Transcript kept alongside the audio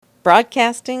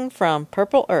Broadcasting from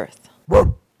Purple Earth.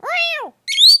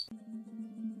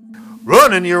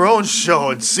 Running your own show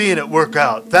and seeing it work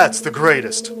out, that's the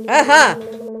greatest. Aha!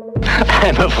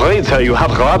 I'm afraid, sir, you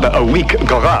have rather a weak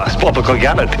grasp of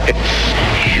reality.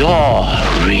 Your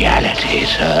reality,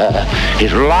 sir,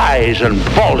 is lies and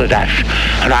balderdash,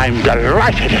 and I'm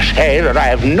delighted to say that I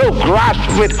have no grasp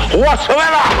of it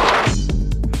whatsoever.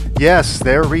 Yes,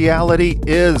 their reality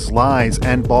is lies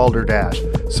and balderdash.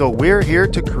 So we're here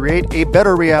to create a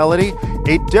better reality,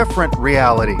 a different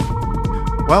reality.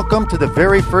 Welcome to the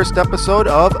very first episode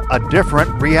of A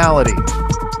Different Reality.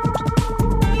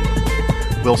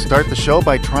 We'll start the show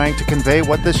by trying to convey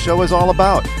what this show is all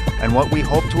about and what we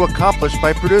hope to accomplish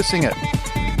by producing it.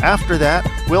 After that,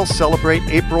 we'll celebrate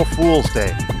April Fool's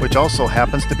Day, which also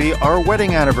happens to be our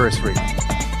wedding anniversary.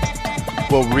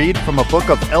 We'll read from a book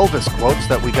of Elvis quotes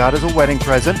that we got as a wedding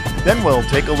present. Then we'll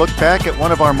take a look back at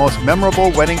one of our most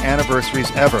memorable wedding anniversaries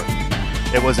ever.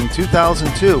 It was in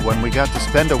 2002 when we got to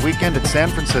spend a weekend at San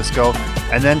Francisco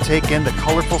and then take in the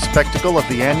colorful spectacle of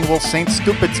the annual St.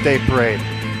 Stupid's Day parade.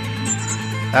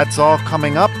 That's all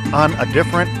coming up on A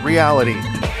Different Reality.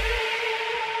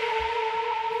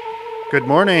 Good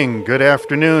morning, good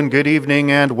afternoon, good evening,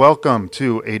 and welcome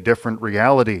to A Different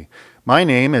Reality. My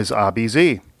name is Abby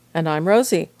Z. And I'm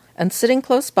Rosie, and sitting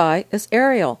close by is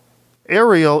Ariel.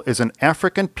 Ariel is an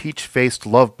African peach-faced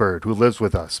lovebird who lives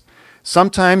with us.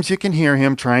 Sometimes you can hear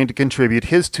him trying to contribute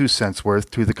his 2 cents worth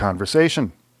to the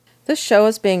conversation. This show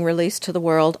is being released to the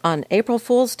world on April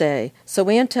Fool's Day, so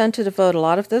we intend to devote a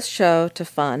lot of this show to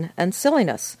fun and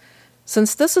silliness.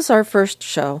 Since this is our first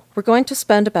show, we're going to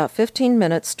spend about 15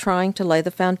 minutes trying to lay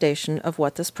the foundation of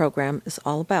what this program is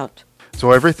all about.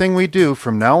 So everything we do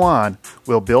from now on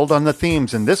will build on the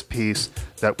themes in this piece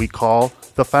that we call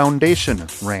the Foundation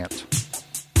Rant.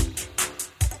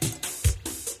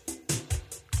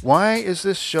 Why is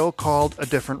this show called A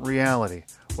Different Reality?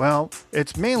 Well,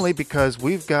 it's mainly because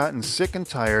we've gotten sick and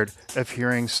tired of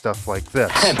hearing stuff like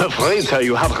this. I'm afraid, sir,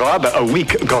 you have rather a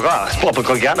weak grasp of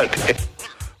reality.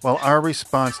 Well, our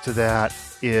response to that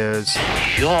is...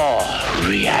 Your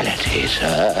reality,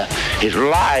 sir, is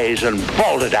lies and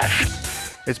balderdash.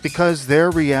 It's because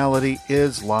their reality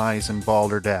is lies and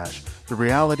balderdash. The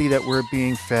reality that we're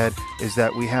being fed is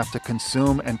that we have to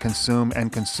consume and consume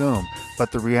and consume.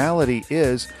 But the reality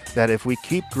is that if we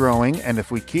keep growing and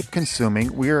if we keep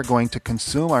consuming, we are going to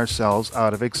consume ourselves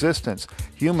out of existence.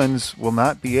 Humans will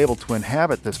not be able to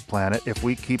inhabit this planet if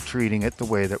we keep treating it the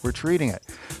way that we're treating it.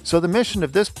 So the mission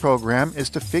of this program is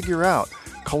to figure out,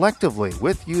 collectively,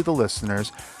 with you, the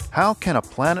listeners, how can a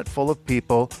planet full of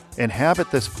people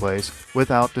inhabit this place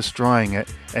without destroying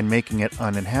it and making it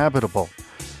uninhabitable?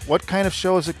 What kind of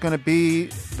show is it going to be?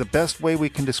 The best way we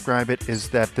can describe it is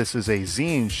that this is a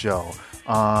zine show.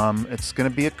 It's going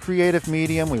to be a creative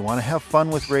medium. We want to have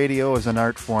fun with radio as an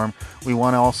art form. We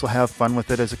want to also have fun with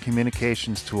it as a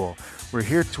communications tool. We're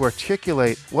here to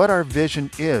articulate what our vision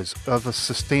is of a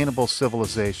sustainable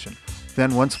civilization.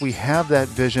 Then once we have that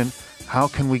vision, how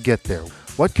can we get there?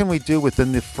 What can we do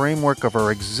within the framework of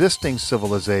our existing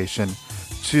civilization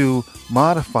to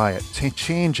modify it, to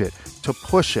change it, to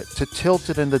push it, to tilt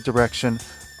it in the direction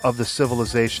of the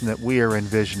civilization that we are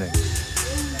envisioning?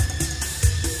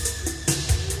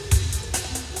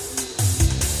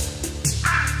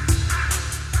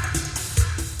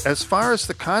 As far as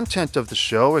the content of the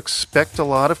show, expect a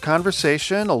lot of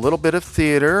conversation, a little bit of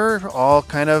theater, all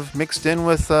kind of mixed in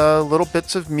with little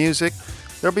bits of music.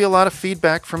 There'll be a lot of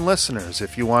feedback from listeners.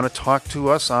 If you want to talk to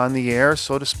us on the air,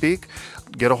 so to speak,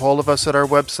 get a hold of us at our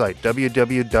website,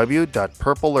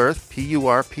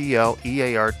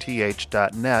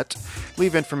 www.purplearth.net.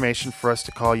 Leave information for us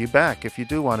to call you back if you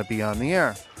do want to be on the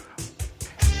air.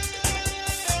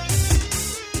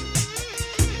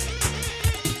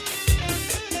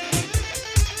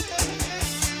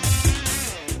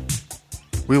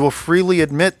 We will freely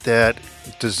admit that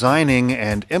designing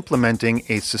and implementing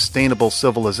a sustainable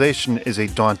civilization is a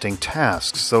daunting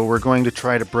task, so we're going to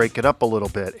try to break it up a little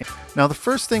bit. Now, the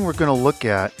first thing we're going to look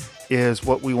at is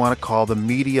what we want to call the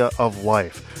media of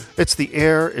life. It's the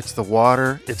air, it's the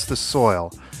water, it's the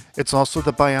soil. It's also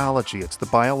the biology, it's the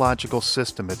biological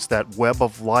system, it's that web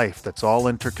of life that's all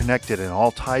interconnected and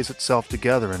all ties itself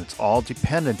together, and it's all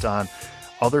dependent on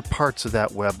other parts of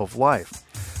that web of life.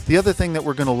 The other thing that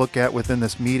we're going to look at within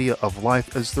this media of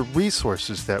life is the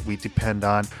resources that we depend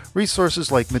on.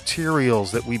 Resources like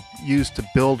materials that we use to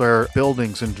build our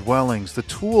buildings and dwellings, the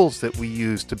tools that we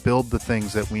use to build the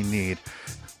things that we need.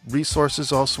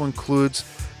 Resources also includes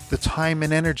the time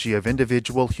and energy of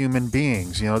individual human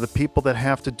beings, the people that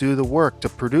have to do the work to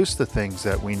produce the things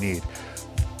that we need.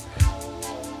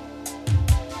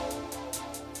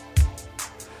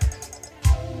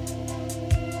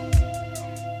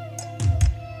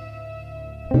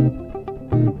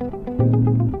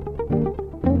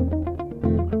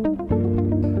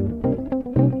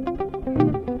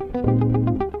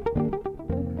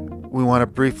 we want to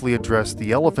briefly address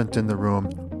the elephant in the room,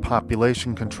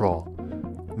 population control.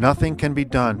 Nothing can be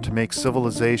done to make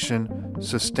civilization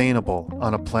sustainable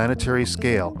on a planetary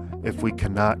scale if we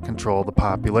cannot control the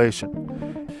population.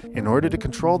 In order to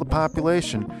control the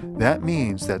population, that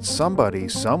means that somebody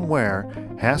somewhere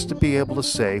has to be able to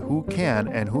say who can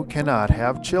and who cannot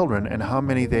have children and how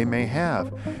many they may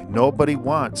have. Nobody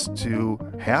wants to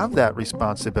have that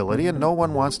responsibility, and no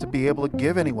one wants to be able to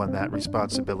give anyone that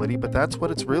responsibility, but that's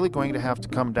what it's really going to have to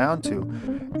come down to.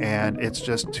 And it's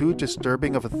just too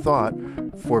disturbing of a thought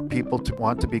for people to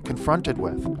want to be confronted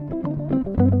with.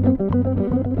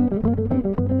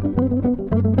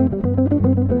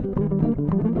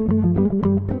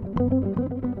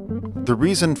 The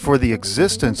reason for the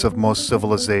existence of most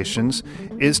civilizations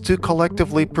is to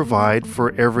collectively provide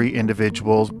for every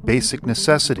individual's basic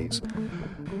necessities.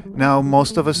 Now,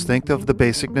 most of us think of the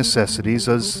basic necessities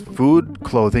as food,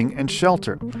 clothing, and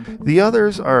shelter. The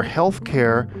others are health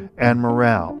care and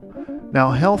morale.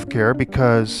 Now, health care,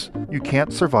 because you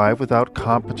can't survive without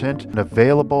competent and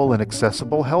available and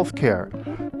accessible health care.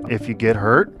 If you get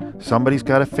hurt, somebody's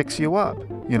got to fix you up.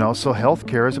 So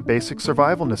healthcare is a basic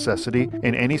survival necessity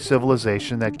in any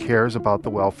civilization that cares about the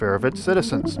welfare of its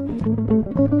citizens.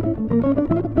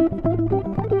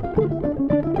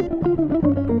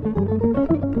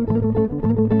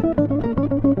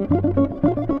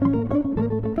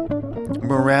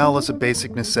 Morale is a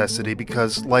basic necessity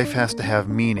because life has to have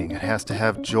meaning, it has to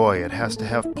have joy, it has to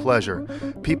have pleasure.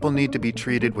 People need to be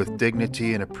treated with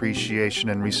dignity and appreciation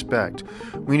and respect.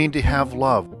 We need to have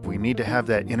love. We need to have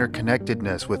that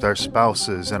interconnectedness with our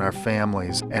spouses and our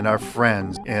families and our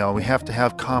friends. We have to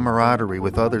have camaraderie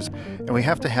with others, and we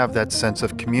have to have that sense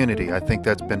of community. I think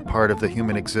that's been part of the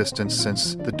human existence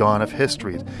since the dawn of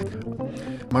history.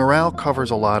 Morale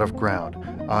covers a lot of ground.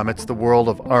 It's the world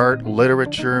of art,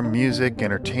 literature, music,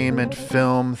 entertainment,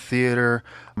 film, theater.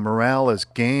 Morale is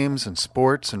games and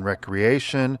sports and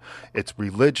recreation. It's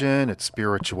religion, it's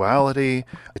spirituality.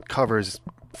 It covers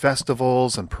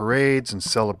festivals and parades and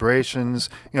celebrations.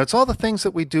 It's all the things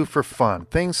that we do for fun,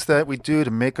 things that we do to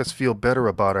make us feel better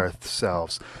about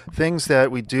ourselves, things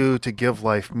that we do to give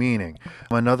life meaning.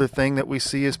 Another thing that we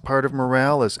see as part of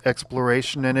morale is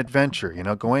exploration and adventure,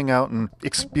 going out and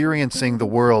experiencing the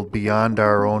world beyond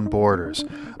our own borders.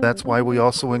 That's why we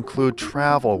also include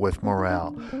travel with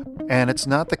morale. And it's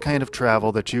not the kind of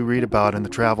travel that you read about in the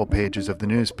travel pages of the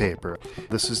newspaper.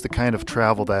 This is the kind of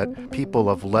travel that people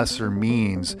of lesser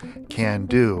means can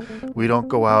do. We don't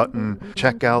go out and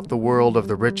check out the world of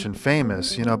the rich and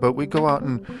famous, but we go out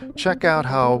and check out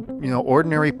how,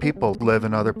 ordinary people live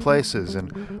in other places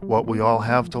and what we all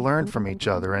have to learn from each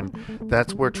other. And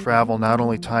that's where travel not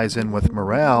only ties in with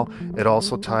morale, it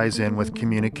also ties in with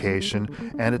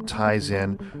communication, and it ties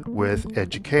in with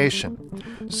education.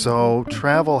 So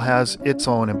travel has its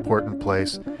own important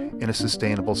place in a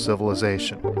sustainable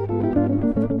civilization.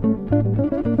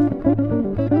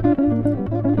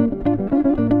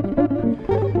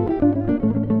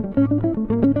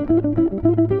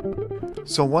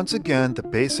 So once again, the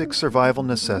basic survival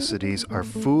necessities are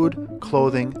food,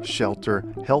 clothing, shelter,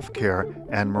 healthcare,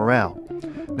 and morale.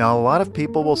 Now, a lot of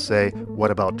people will say, what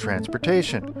about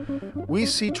transportation? We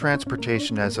see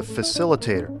transportation as a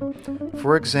facilitator.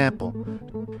 For example,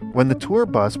 when the tour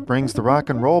bus brings the rock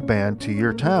and roll band to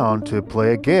your town to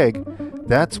play a gig,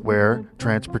 that's where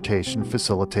transportation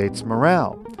facilitates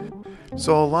morale.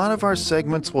 So a lot of our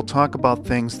segments will talk about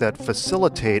things that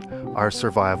facilitate our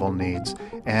survival needs,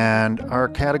 and our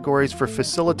categories for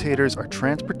facilitators are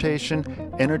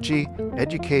transportation, energy,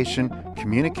 education,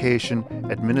 communication,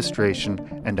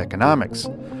 administration, and economics.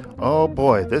 Oh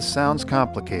boy, this sounds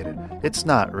complicated. It's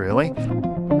not really.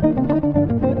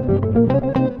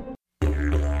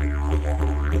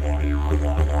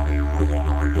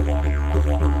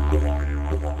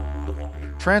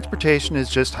 Transportation is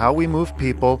just how we move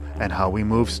people and how we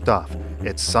move stuff.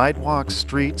 It's sidewalks,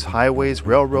 streets, highways,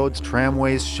 railroads,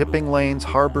 tramways, shipping lanes,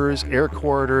 harbors, air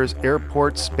corridors,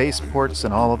 airports, spaceports,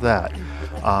 and all of that.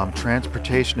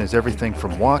 Transportation is everything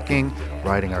from walking,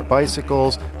 riding our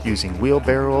bicycles, using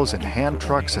wheelbarrows and hand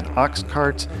trucks and ox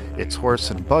carts. It's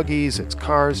horse and buggies, it's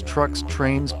cars, trucks,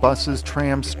 trains, buses,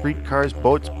 trams, streetcars,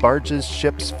 boats, barges,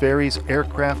 ships, ferries,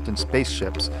 aircraft, and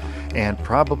spaceships. And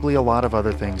probably a lot of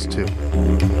other things too.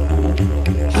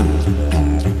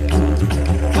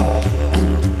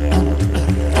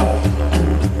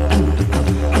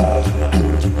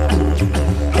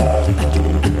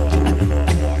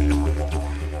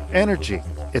 Energy.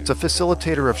 It's a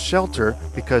facilitator of shelter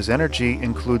because energy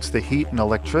includes the heat and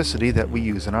electricity that we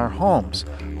use in our homes.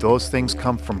 Those things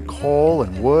come from coal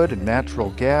and wood and natural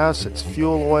gas. It's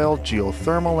fuel oil,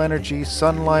 geothermal energy,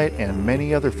 sunlight, and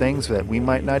many other things that we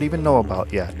might not even know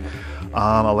about yet.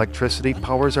 Electricity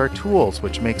powers our tools,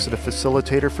 which makes it a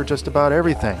facilitator for just about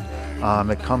everything.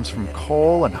 It comes from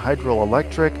coal and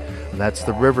hydroelectric. That's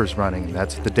the rivers running.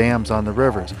 That's the dams on the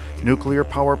rivers. Nuclear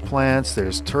power plants.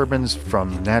 There's turbines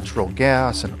from natural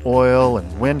gas and oil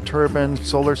and wind turbines,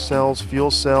 solar cells,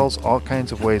 fuel cells, all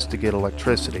kinds of ways to get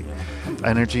electricity.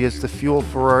 Energy is the fuel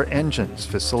for our engines,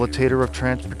 facilitator of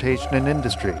transportation and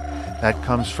industry. That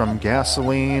comes from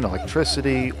gasoline,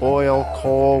 electricity, oil,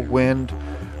 coal, wind,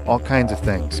 all kinds of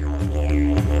things.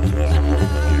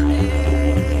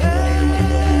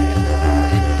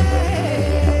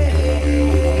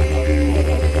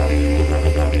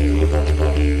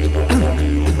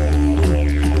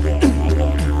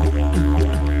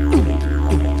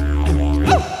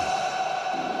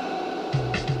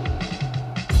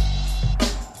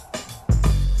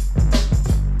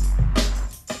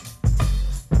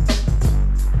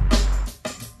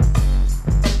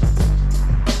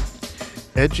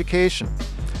 Education.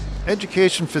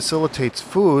 Education facilitates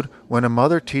food when a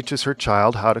mother teaches her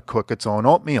child how to cook its own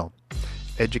oatmeal.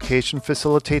 Education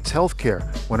facilitates healthcare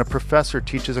when a professor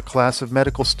teaches a class of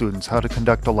medical students how to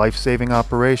conduct a life-saving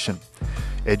operation.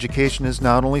 Education is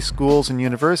not only schools and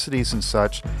universities and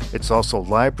such, it's also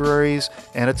libraries,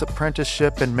 and it's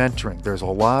apprenticeship and mentoring. There's a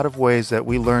lot of ways that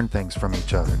we learn things from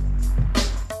each other.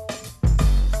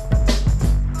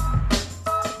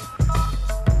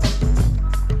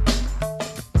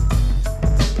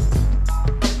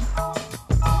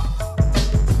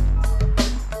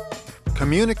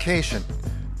 Communication.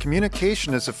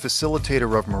 Communication is a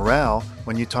facilitator of morale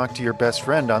when you talk to your best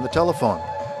friend on the telephone.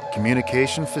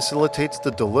 Communication facilitates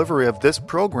the delivery of this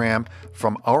program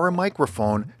from our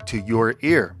microphone to your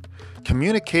ear.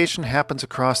 Communication happens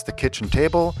across the kitchen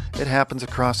table. It happens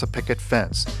across a picket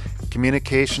fence.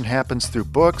 Communication happens through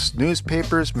books,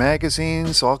 newspapers,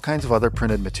 magazines, all kinds of other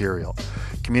printed material.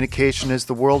 Communication is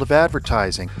the world of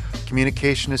advertising.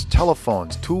 Communication is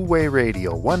telephones, two-way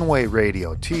radio, one-way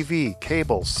radio, TV,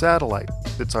 cable, satellite.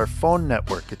 It's our phone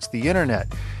network. It's the internet.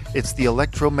 It's the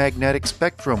electromagnetic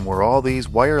spectrum where all these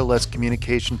wireless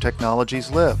communication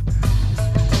technologies live.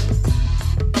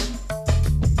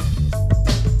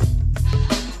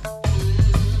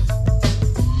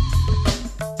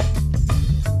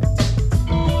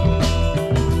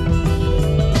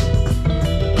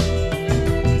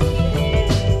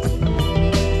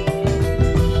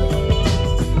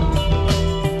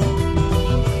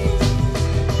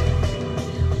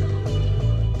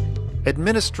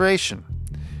 Administration.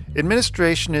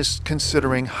 Administration is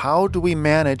considering how do we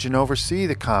manage and oversee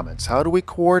the commons? How do we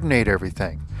coordinate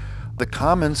everything? The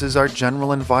commons is our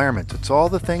general environment. It's all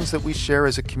the things that we share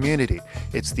as a community.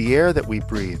 It's the air that we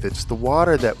breathe. It's the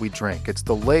water that we drink. It's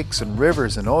the lakes and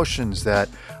rivers and oceans that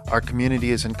our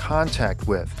community is in contact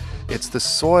with. It's the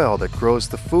soil that grows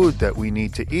the food that we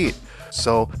need to eat.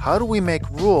 So how do we make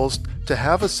rules to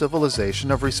have a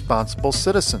civilization of responsible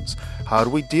citizens? How do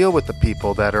we deal with the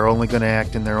people that are only going to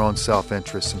act in their own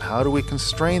self-interest? And how do we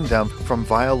constrain them from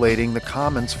violating the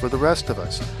commons for the rest of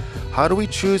us? How do we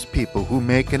choose people who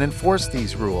make and enforce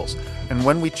these rules? And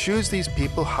when we choose these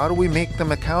people, how do we make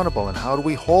them accountable? And how do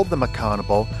we hold them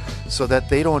accountable so that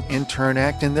they don't in turn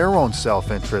act in their own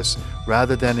self-interest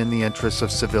rather than in the interests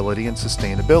of civility and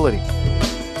sustainability?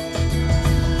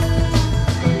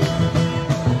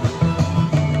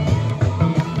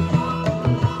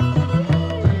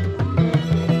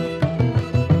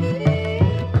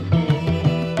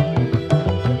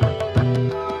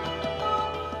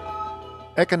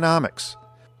 Economics.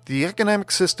 The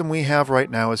economic system we have right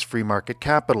now is free market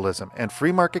capitalism, and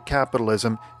free market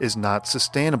capitalism is not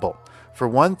sustainable. For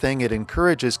one thing, it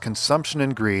encourages consumption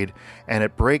and greed, and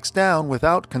it breaks down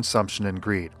without consumption and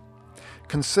greed.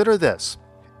 Consider this.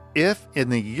 If in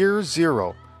the year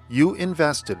zero you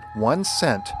invested 1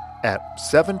 cent at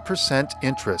 7%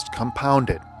 interest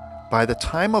compounded, by the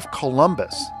time of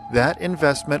Columbus, that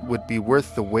investment would be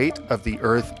worth the weight of the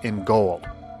earth in gold.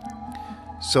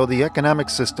 So the economic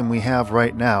system we have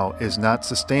right now is not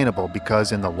sustainable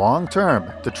because in the long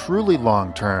term, the truly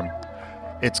long term,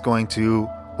 it's going to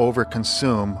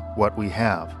overconsume what we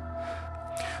have.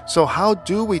 So how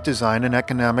do we design an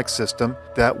economic system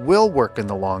that will work in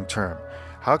the long term?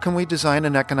 How can we design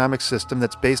an economic system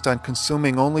that's based on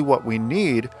consuming only what we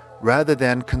need rather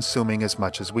than consuming as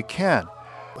much as we can?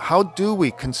 How do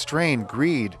we constrain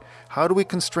greed? How do we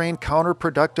constrain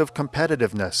counterproductive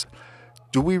competitiveness?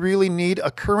 Do we really need a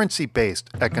currency-based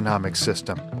economic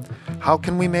system? How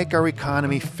can we make our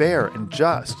economy fair and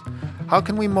just? How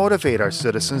can we motivate our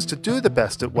citizens to do the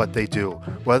best at what they do,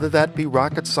 whether that be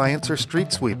rocket science or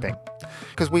street sweeping?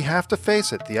 Because we have to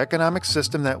face it, the economic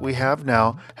system that we have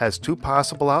now has two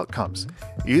possible outcomes.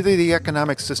 Either the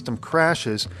economic system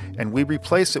crashes and we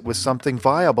replace it with something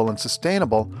viable and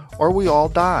sustainable, or we all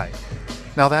die.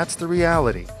 Now that's the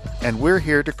reality, and we're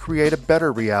here to create a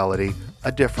better reality,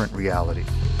 a different reality.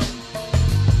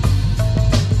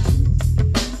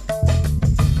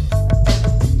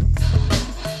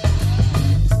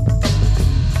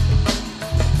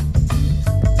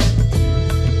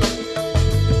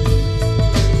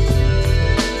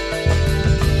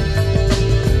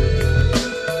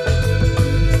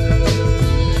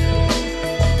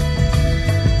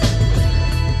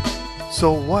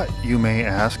 So what, you may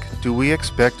ask, do we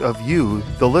expect of you,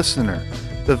 the listener,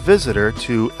 the visitor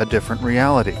to a different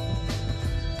reality?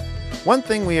 One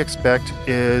thing we expect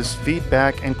is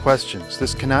feedback and questions.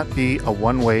 This cannot be a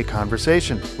one-way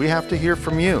conversation. We have to hear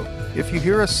from you. If you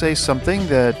hear us say something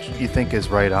that you think is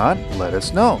right on, let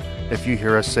us know. If you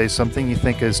hear us say something you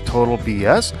think is total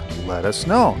BS, let us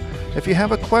know. If you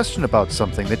have a question about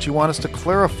something that you want us to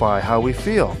clarify how we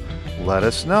feel, let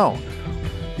us know.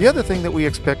 The other thing that we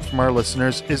expect from our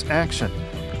listeners is action.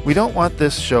 We don't want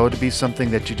this show to be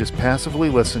something that you just passively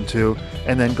listen to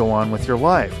and then go on with your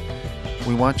life.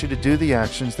 We want you to do the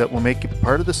actions that will make you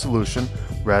part of the solution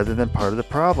rather than part of the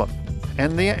problem.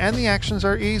 And the actions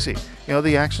are easy.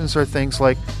 The actions are things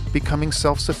like becoming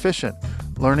self-sufficient,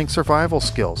 learning survival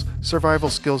skills. Survival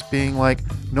skills being like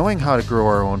knowing how to grow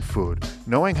our own food,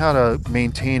 knowing how to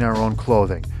maintain our own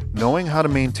clothing, knowing how to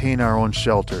maintain our own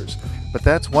shelters. But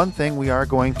that's one thing we are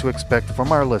going to expect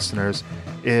from our listeners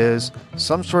is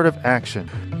some sort of action.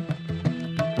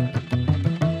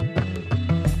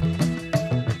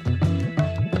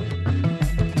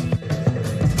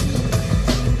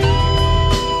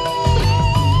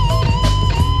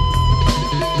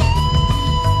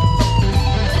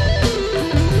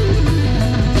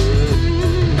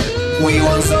 We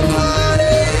want some party.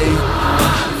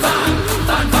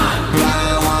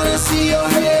 I wanna see your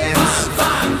hands.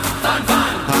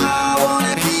 I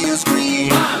wanna hear you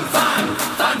scream.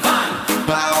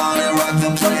 I wanna rock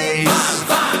the place.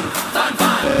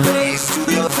 Bass to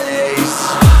your face.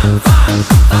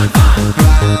 I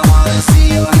wanna see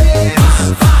your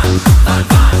hands. I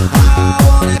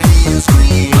wanna hear you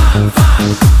scream.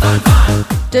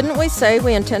 Didn't we say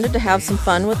we intended to have some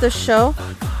fun with this show?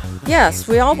 Yes,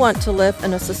 we all want to live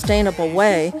in a sustainable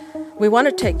way. We want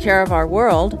to take care of our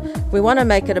world. We want to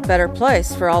make it a better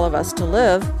place for all of us to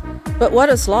live. But what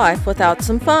is life without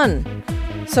some fun?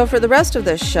 So for the rest of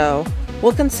this show,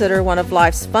 we'll consider one of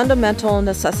life's fundamental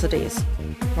necessities: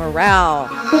 morale.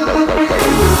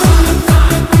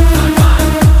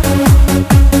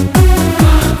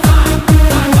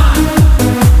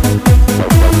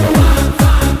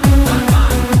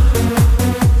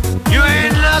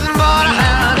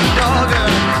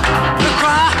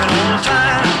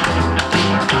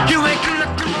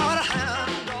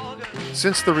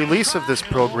 Since the release of this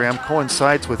program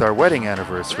coincides with our wedding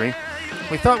anniversary,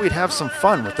 we thought we'd have some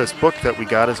fun with this book that we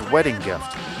got as a wedding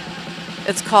gift.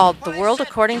 It's called The World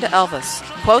According to Elvis,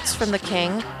 Quotes from the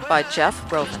King by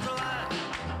Jeff Rovin.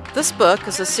 This book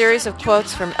is a series of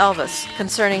quotes from Elvis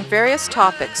concerning various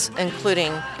topics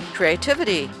including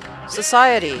creativity,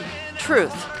 society,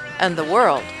 truth, and the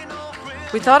world.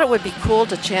 We thought it would be cool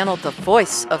to channel the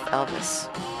voice of Elvis.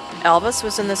 Elvis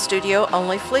was in the studio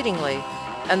only fleetingly,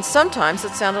 and sometimes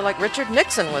it sounded like Richard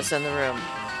Nixon was in the room.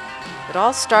 It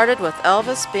all started with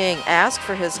Elvis being asked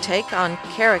for his take on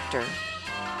character.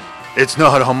 It's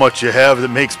not how much you have that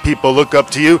makes people look up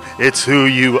to you, it's who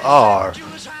you are.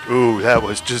 Ooh, that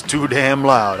was just too damn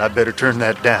loud. I better turn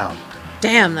that down.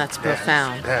 Damn, that's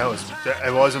profound.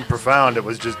 It wasn't profound, it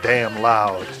was just damn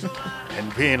loud.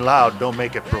 And being loud don't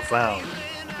make it profound.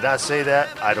 Did I say that?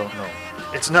 I don't know.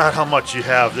 It's not how much you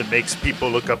have that makes people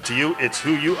look up to you, it's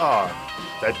who you are.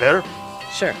 That better?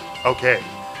 Sure. Okay.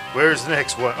 Where's the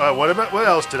next one? What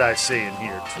else did I say in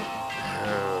here?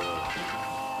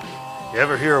 You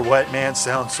ever hear a white man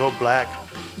sound so black?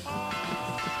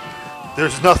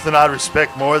 There's nothing I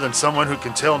respect more than someone who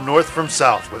can tell north from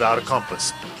south without a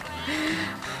compass.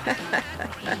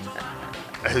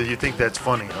 You think that's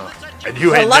funny, huh? And you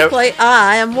Well, luckily,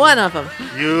 I am one of them.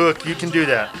 You can do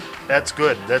that. That's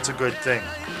good. That's a good thing.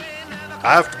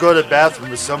 I have to go to the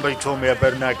bathroom, but somebody told me I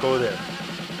better not go there.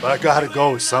 But I gotta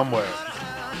go somewhere.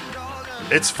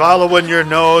 It's following your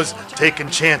nose, taking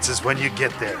chances when you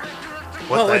get there.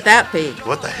 What would that be?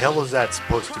 What the hell is that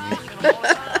supposed to mean?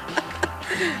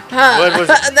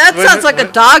 That sounds like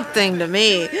a dog thing to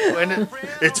me.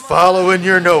 It's following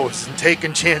your nose and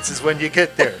taking chances when you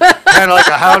get there. Kind of like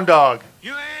a hound dog.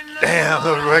 Damn,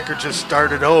 the record just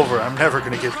started over. I'm never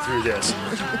going to get through this.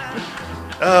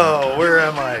 Oh, where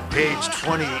am I? Page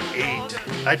 28.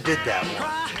 I did that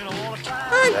one.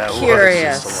 I'm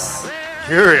curious.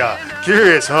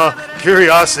 Curious, huh?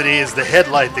 Curiosity is the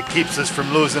headlight that keeps us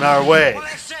from losing our way.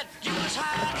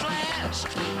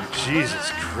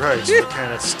 Jesus Christ, what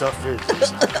kind of stuff is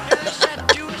this?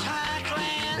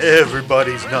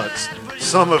 Everybody's nuts.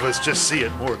 Some of us just see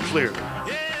it more clearly.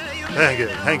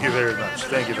 Thank you very much.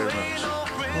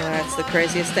 Well, that's the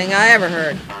craziest thing I ever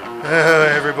heard.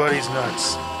 Everybody's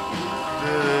nuts.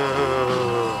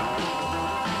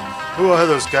 Who are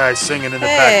those guys singing in the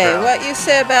background? Hey, what you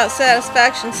say about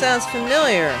satisfaction sounds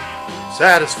familiar.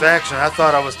 Satisfaction? I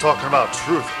thought I was talking about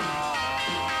truth.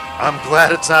 I'm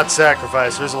glad it's not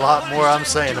sacrifice. There's a lot more I'm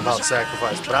saying about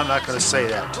sacrifice, but I'm not going to say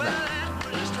that tonight.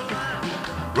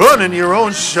 Running your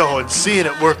own show and seeing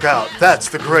it work out, that's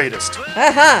the greatest.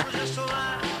 Uh-huh.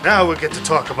 Now we get to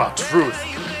talk about truth.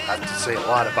 I have to say a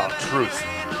lot about truth.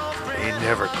 He ain't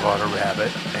never caught a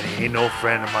rabbit, and he ain't no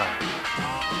friend of mine.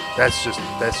 That's just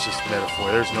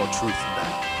metaphor. There's no truth in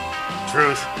that.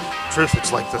 Truth,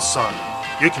 it's like the sun.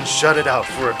 You can shut it out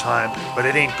for a time, but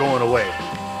it ain't going away.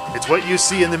 It's what you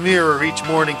see in the mirror each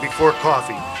morning before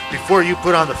coffee, before you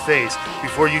put on the face,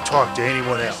 before you talk to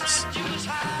anyone else.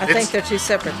 I think they're two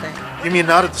separate things. You mean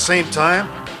not at the same time?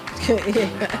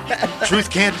 Truth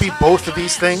can't be both of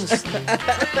these things?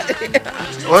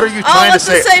 What are you trying to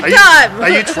say? All at the same time. Are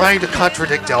you trying to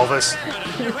contradict Elvis?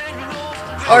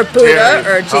 Or Buddha,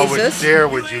 or Jesus. How dare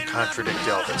would you contradict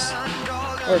Elvis?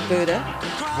 Or Buddha.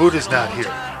 Buddha's not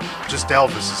here. Just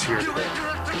Elvis is here today.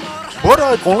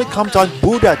 Buddha only comes on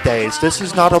Buddha days. This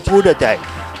is not a Buddha day.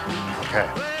 Okay.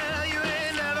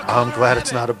 I'm glad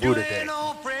it's not a Buddha day.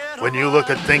 When you look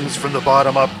at things from the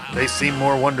bottom up, they seem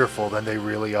more wonderful than they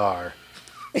really are.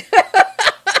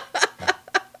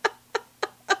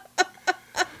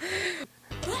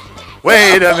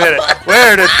 Wait a minute.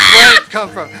 Where did Frank come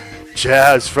from?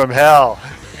 Jazz from hell.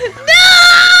 No!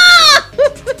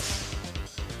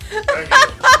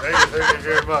 Thank you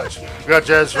very much. We got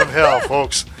Jazz from hell,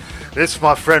 folks. This is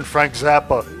my friend Frank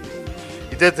Zappa.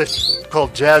 He did this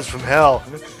called Jazz from Hell.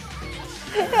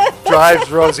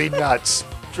 Drives Rosie nuts.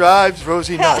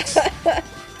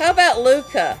 How about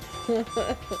Luca?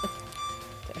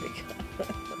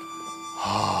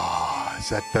 Is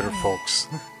that better, folks?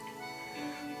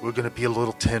 We're going to be a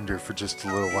little tender for just a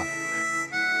little while.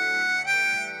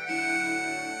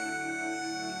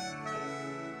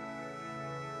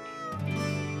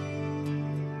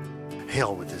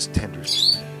 Hell with this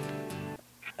tenders.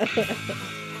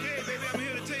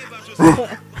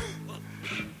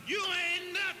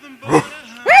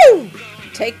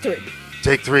 Take three.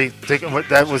 Take three.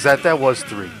 That was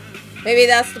three. Maybe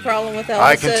that's the problem with Elvis.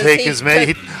 I can take as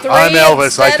many. I'm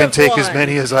Elvis. I can take as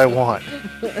many as I want.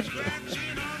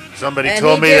 Somebody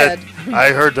told me that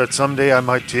I heard that someday I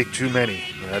might take too many.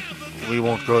 We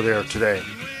won't go there today.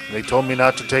 They told me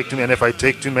not to take too many, and if I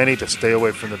take too many, to stay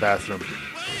away from the bathroom.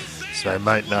 So I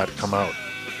might not come out.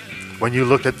 When you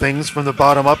look at things from the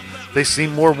bottom up, they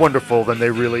seem more wonderful than they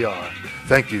really are.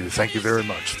 Thank you very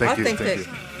much. Thank you.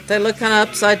 They look kind of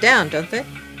upside down, don't they?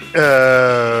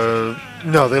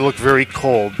 No, they look very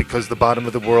cold because the bottom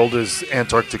of the world is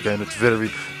Antarctica and it's very,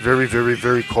 very, very,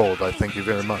 very cold. I thank you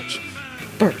very much.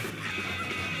 Okay.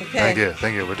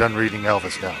 Thank you. We're done reading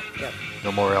Elvis now. Yep.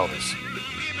 No more Elvis.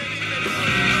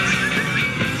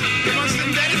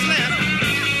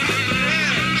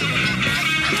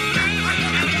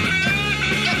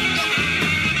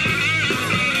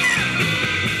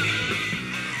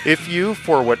 If you,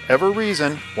 for whatever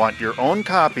reason, want your own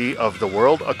copy of The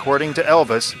World According to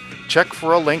Elvis, check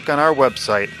for a link on our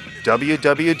website,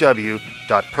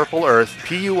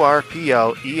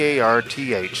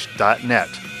 www.purpleearth.net.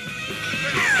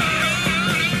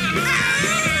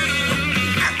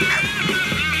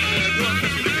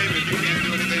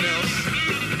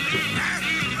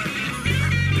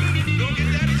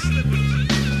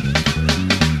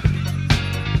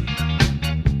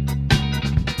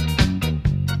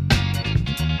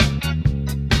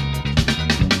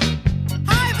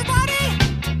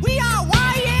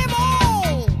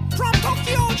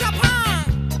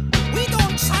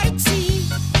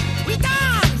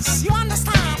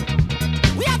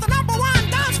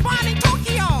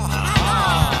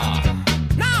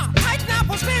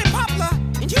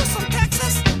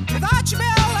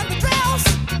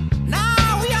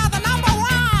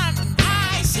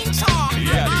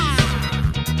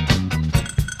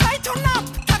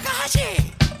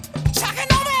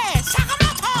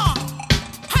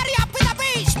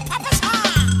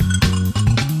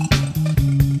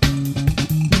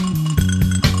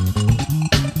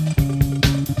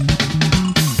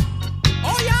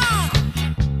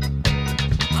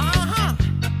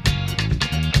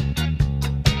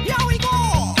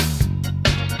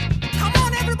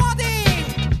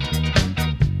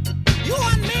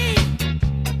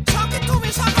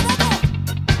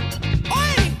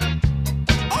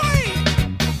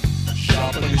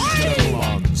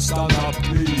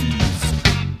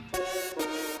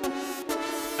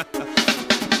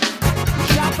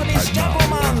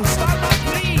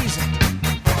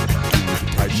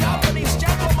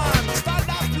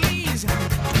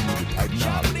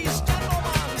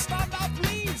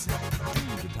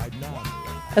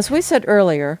 As we said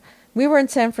earlier, we were in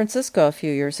San Francisco a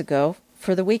few years ago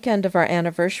for the weekend of our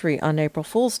anniversary on April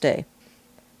Fool's Day.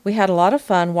 We had a lot of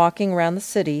fun walking around the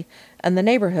city and the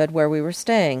neighborhood where we were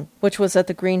staying, which was at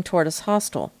the Green Tortoise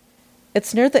Hostel.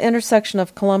 It's near the intersection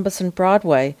of Columbus and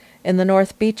Broadway in the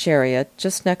North Beach area,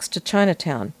 just next to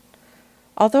Chinatown.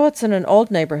 Although it's in an old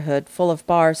neighborhood full of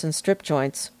bars and strip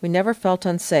joints, we never felt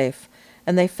unsafe,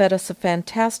 and they fed us a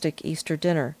fantastic Easter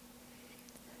dinner.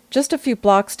 Just a few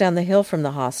blocks down the hill from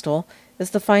the hostel is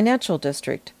the Financial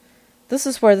District. This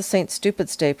is where the St.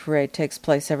 Stupid's Day Parade takes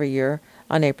place every year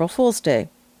on April Fool's Day.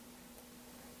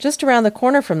 Just around the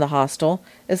corner from the hostel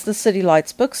is the City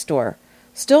Lights bookstore,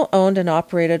 still owned and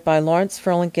operated by Lawrence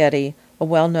Ferlinghetti, a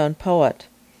well-known poet.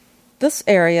 This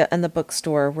area and the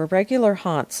bookstore were regular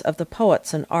haunts of the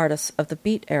poets and artists of the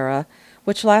Beat era,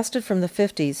 which lasted from the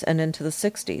 50s and into the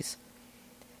 60s.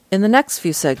 In the next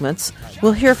few segments,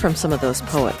 we'll hear from some of those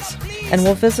poets, and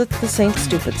we'll visit the St.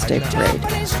 Stupid's Day Parade.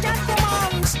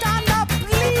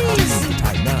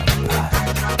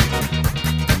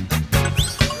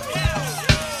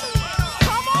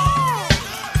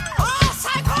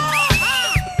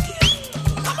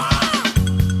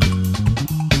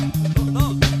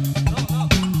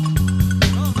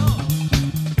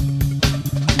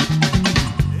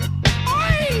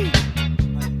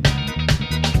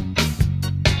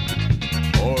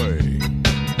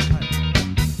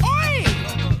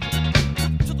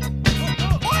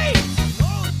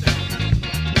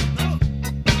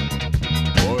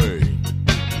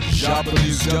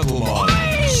 Japanese gentleman,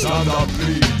 stand up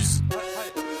please. Do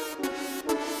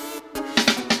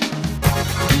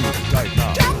the tight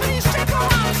now. Japanese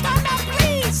gentleman, stand up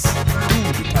please.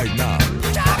 Do the tight now.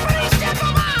 Japanese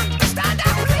gentleman, stand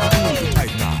up please. Do the tight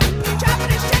now.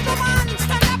 Japanese gentleman,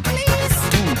 stand up please.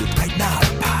 Do the tight now.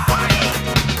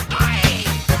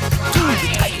 Do the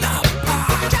tight now.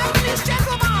 Japanese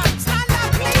gentleman, stand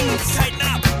up please. Tight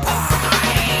now.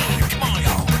 Come on,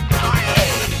 y'all.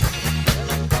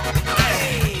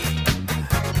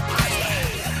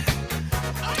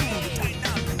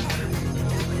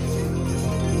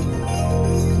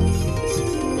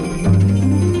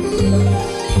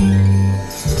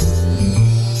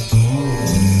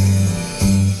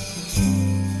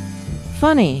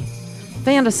 Funny,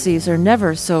 fantasies are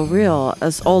never so real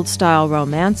as old-style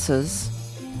romances,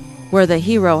 where the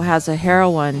hero has a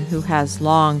heroine who has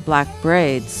long black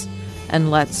braids and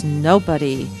lets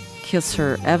nobody kiss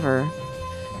her ever,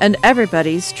 and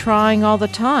everybody's trying all the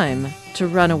time to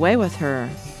run away with her,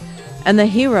 and the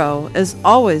hero is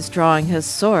always drawing his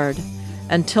sword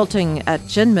and tilting at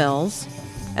gin mills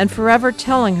and forever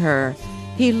telling her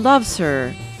he loves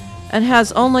her and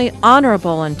has only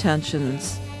honorable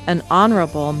intentions and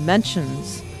honorable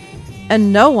mentions,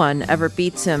 and no one ever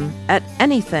beats him at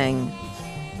anything.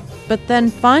 But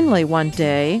then finally one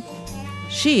day,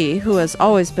 she, who has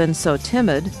always been so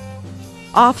timid,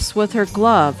 offs with her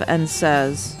glove and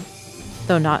says,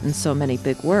 though not in so many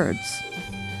big words,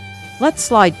 "Let's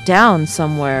slide down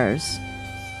somewheres,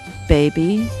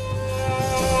 baby."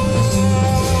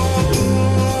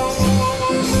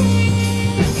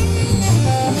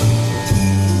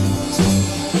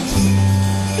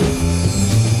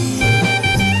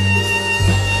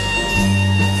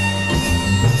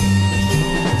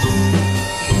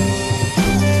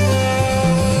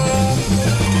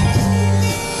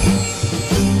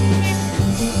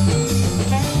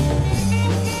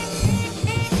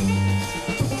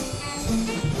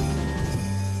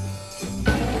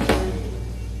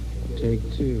 Take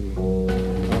two. All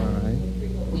right.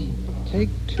 Take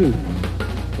two.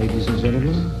 Ladies and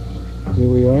gentlemen, here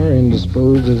we are,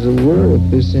 indisposed as it were,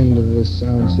 at this end of the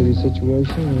Sound City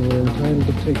situation, and we're entitled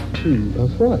to take two.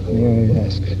 Of what, may I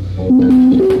ask?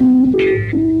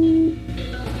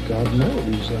 God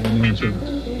knows, I answered.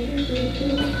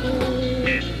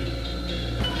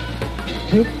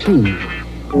 Take two.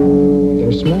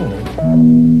 They're small.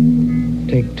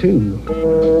 Take two.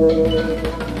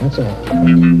 That's all.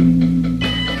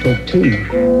 Take two.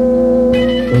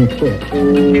 Don't quit.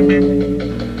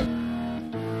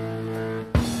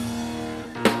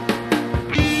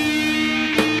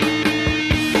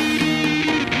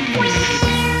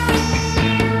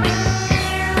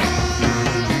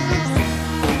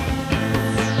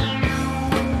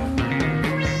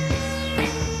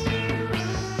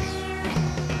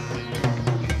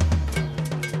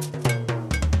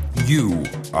 You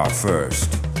are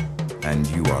first, and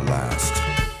you are last.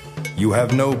 You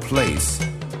have no place,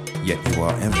 yet you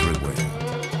are everywhere.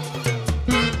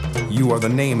 You are the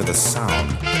name of the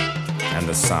sound, and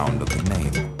the sound of the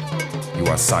name. You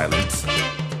are silence,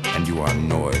 and you are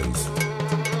noise.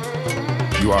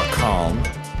 You are calm,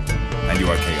 and you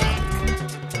are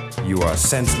chaotic. You are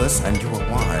senseless and you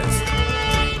are wise.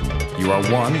 You are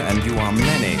one and you are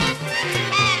many.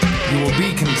 You will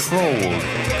be controlled,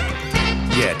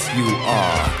 yet you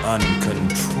are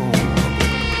uncontrollable.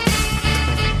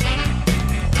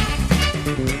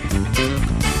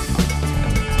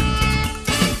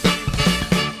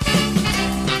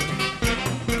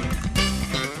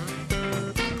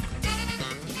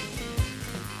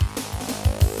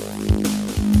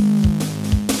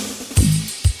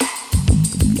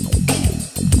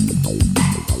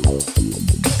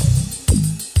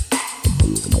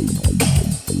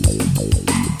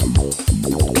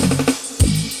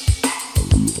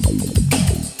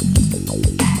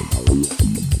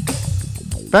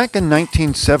 Back in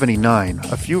 1979,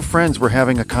 a few friends were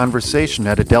having a conversation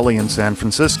at a deli in San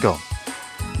Francisco.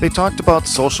 They talked about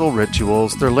social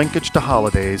rituals, their linkage to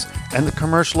holidays, and the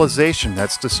commercialization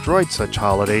that's destroyed such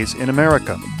holidays in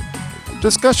America.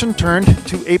 Discussion turned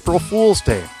to April Fool's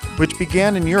Day, which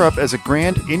began in Europe as a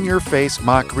grand in-your-face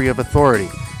mockery of authority,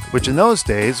 which in those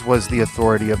days was the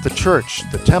authority of the church,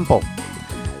 the temple.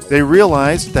 They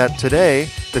realized that today,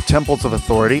 the temples of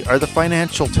authority are the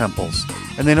financial temples,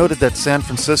 and they noted that San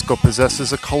Francisco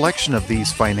possesses a collection of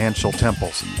these financial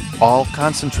temples, all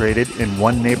concentrated in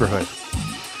one neighborhood.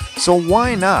 So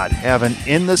why not have an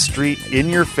in-the-street,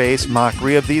 in-your-face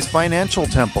mockery of these financial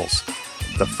temples?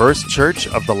 The first church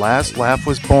of the last laugh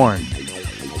was born.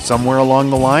 Somewhere along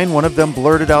the line, one of them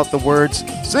blurted out the words,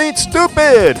 "Saint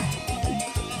Stupid!"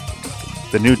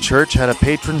 The new church had a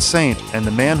patron saint, and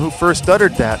the man who first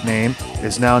uttered that name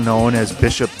is now known as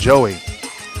Bishop Joey.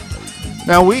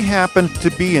 Now, we happened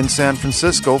to be in San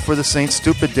Francisco for the St.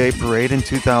 Stupid Day Parade in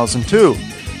 2002.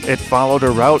 It followed a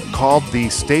route called the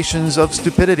Stations of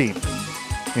Stupidity.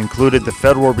 Included the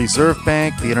Federal Reserve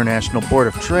Bank, the International Board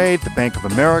of Trade, the Bank of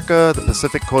America, the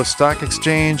Pacific Coast Stock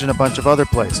Exchange, and a bunch of other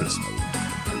places.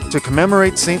 To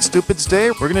commemorate St. Stupid's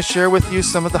Day, we're going to share with you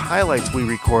some of the highlights we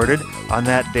recorded on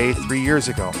that day 3 years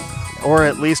ago. Or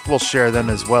at least we'll share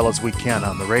them as well as we can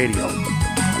on the radio.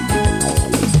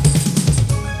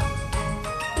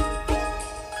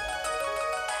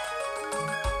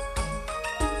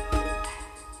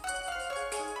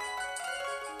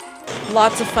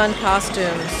 Lots of fun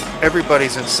costumes.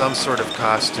 Everybody's in some sort of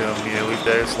costume.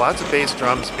 There's lots of bass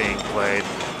drums being played.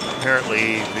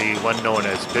 Apparently, the one known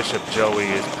as Bishop Joey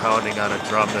is pounding on a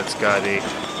drum that's got a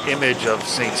image of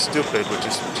Saint Stupid, which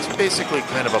is just basically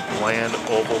kind of a bland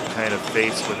oval kind of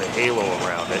face with a halo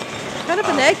around it. Kind of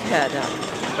an egghead.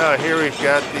 Here we've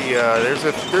got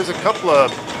there's a couple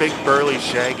of big burly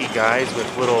shaggy guys with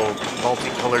little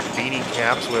multicolored beanie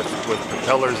caps with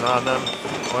propellers on them.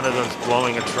 One of them's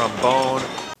blowing a trombone.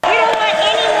 We don't want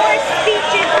any more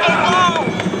speeches at all.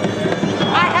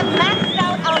 I have maxed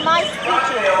out on my speeches.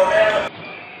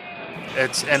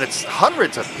 It's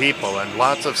hundreds of people and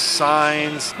lots of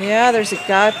signs. Yeah, there's a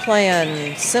guy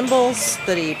playing cymbals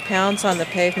that he pounds on the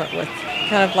pavement with,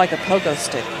 kind of like a pogo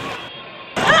stick.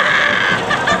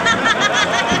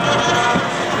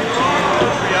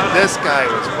 This guy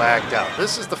was whacked out.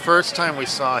 This is the first time we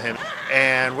saw him,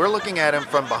 and we're looking at him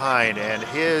from behind, and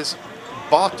his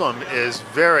bottom is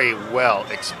very well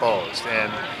exposed.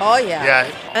 And oh, yeah. Yeah.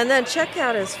 And then check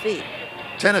out his feet.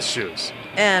 Tennis shoes.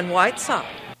 And white socks.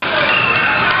 What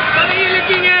are you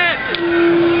looking at?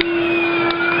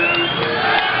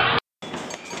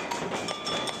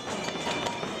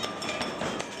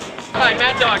 Hi,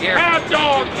 Mad Dog here. Mad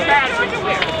Dog! Mad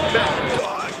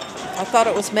Dog! I thought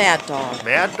it was Mad Dog.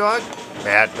 Mad Dog?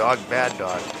 Mad Dog, Bad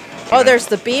Dog. Oh, there's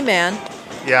the B-Man.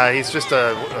 Yeah, he's just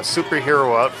a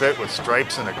superhero outfit with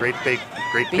stripes and a great big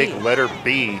letter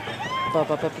B.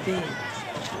 B.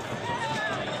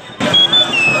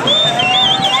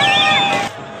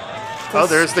 Oh,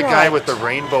 there's the guy with the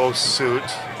rainbow suit.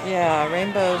 Yeah,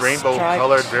 rainbow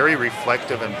colored, very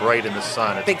reflective and bright in the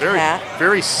sun. It's big very, hat.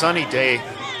 very sunny day.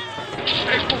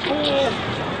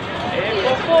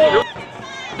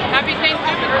 Happy St.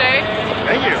 Stupid Day.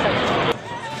 Thank you.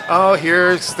 Oh,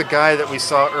 here's the guy that we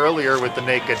saw earlier with the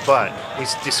naked butt. We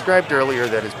described earlier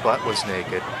that his butt was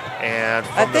naked, and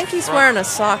I think he's wearing a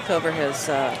sock over his.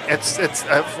 It's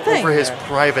over his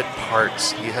private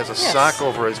parts. He has a sock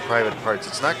over his private parts.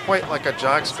 It's not quite like a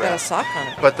jock strap. Got a sock on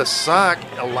it. But the sock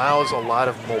allows a lot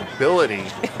of mobility,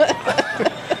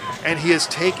 and he is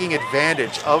taking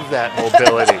advantage of that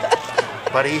mobility.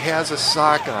 But he has a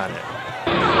sock on it.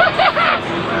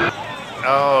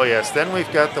 Oh, yes. Then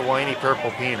we've got the whiny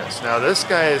purple penis. Now, this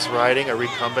guy is riding a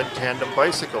recumbent tandem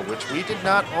bicycle, which we did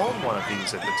not own one of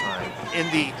these at the time. In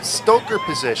the stoker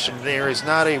position, there is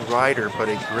not a rider, but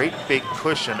a great big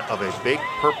cushion of a big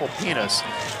purple penis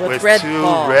with red two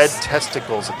balls. red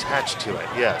testicles attached to it.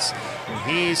 Yes. And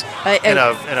he's A in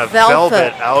a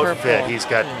velvet outfit. He's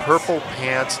got purple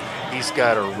pants. He's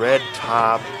got a red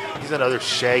top. He's another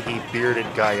shaggy, bearded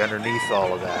guy underneath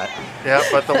all of that. Yeah,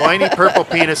 but the whiny purple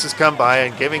penis has come by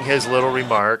and giving his little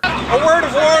remark. A word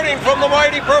of warning from the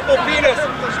mighty purple penis.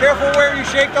 Careful where you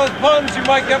shake those buns. You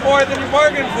might get more than you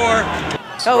bargained for.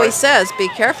 Oh, he says, be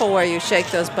careful where you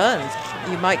shake those buns.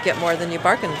 You might get more than you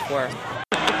bargained for.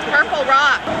 Purple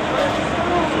rock.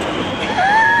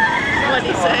 What'd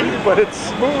he say? But it's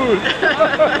smooth.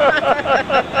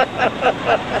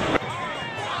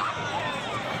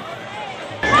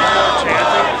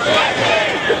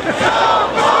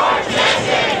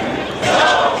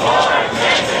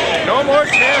 No more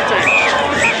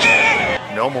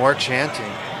chanting. No more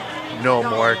chanting. No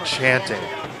more chanting.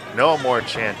 No more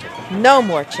chanting. No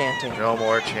more chanting. No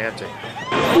more chanting.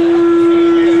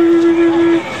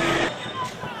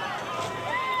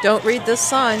 Don't read this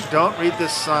sign. Don't read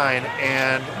this sign,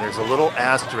 and there's a little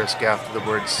asterisk after the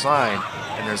word sign,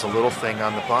 and there's a little thing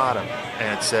on the bottom,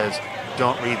 and it says,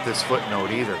 don't read this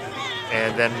footnote either.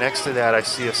 And then next to that, I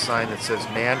see a sign that says,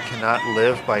 man cannot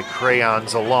live by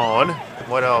crayons alone.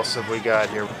 What else have we got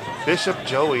here? Bishop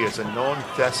Joey is a known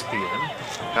thespian,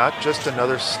 not just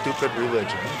another stupid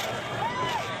religion.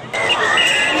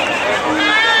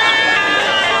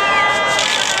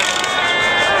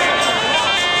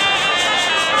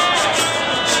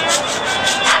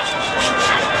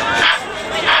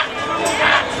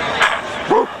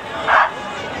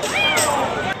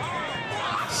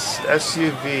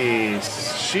 SUV,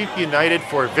 Sheep United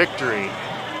for Victory.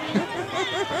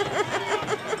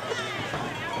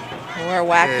 More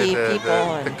wacky people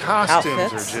the and costumes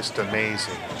outfits. are just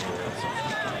amazing.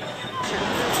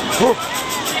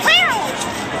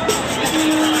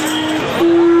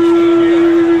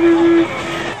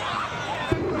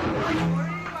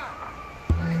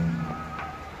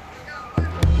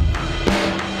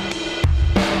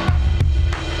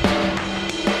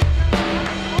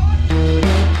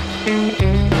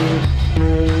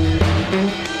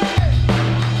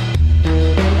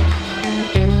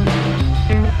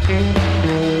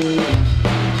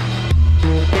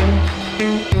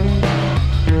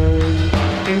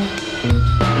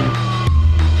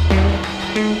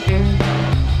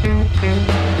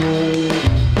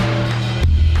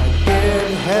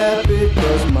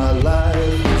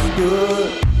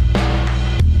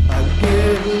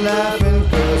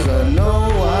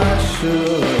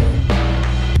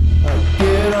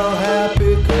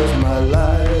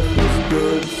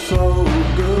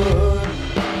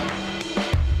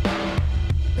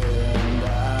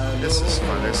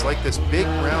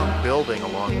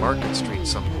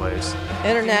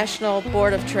 International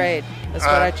Board of Trade is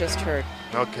what I just heard.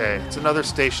 Okay, it's another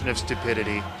station of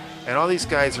stupidity. And all these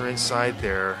guys are inside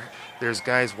there. There's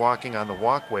guys walking on the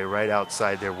walkway right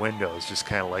outside their windows, just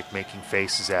kind of like making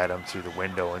faces at them through the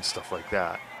window and stuff like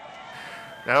that.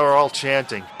 Now we're all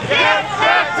chanting. Get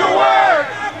back to work!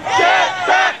 Get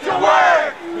back to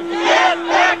work! Get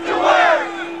back to work!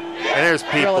 And there's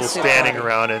people standing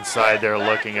around inside there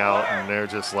looking out, and they're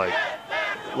just like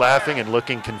laughing and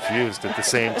looking confused at the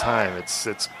same time. It's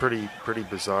pretty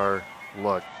bizarre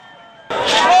look. More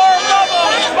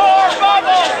bubbles! More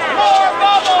bubbles! More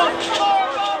bubbles!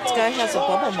 This guy has a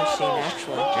bubble machine,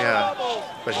 actually. Yeah,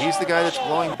 but he's the guy that's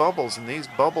blowing bubbles, and these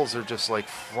bubbles are just like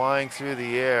flying through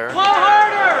the air. Blow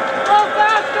harder! Blow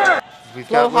faster!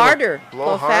 Blow harder.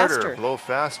 Blow harder. Faster. Blow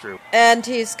faster. And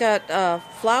he's got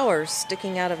flowers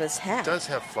sticking out of his hat. He does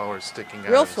have flowers sticking out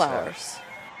Real of his flowers. hat.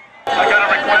 I got a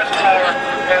request for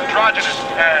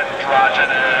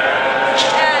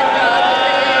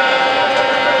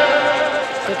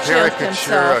The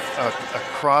caricature, a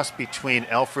cross between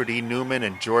Alfred E. Newman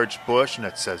and George Bush, and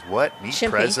it says, what? Meet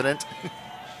Chimpy. President?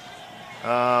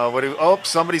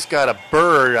 Somebody's got a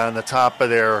bird on the top of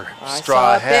their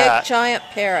straw hat. I saw a big giant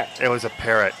parrot. It was a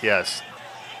parrot, yes.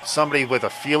 Somebody with a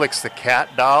Felix the Cat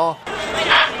doll.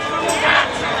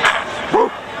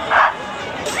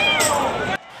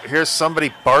 Here's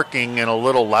somebody barking in a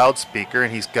little loudspeaker,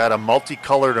 and he's got a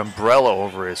multicolored umbrella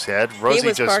over his head.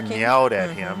 Rosie just barking. meowed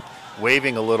at him,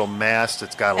 waving a little mast.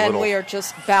 It's got a And little we are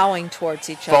just bowing towards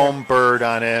each foam other. bird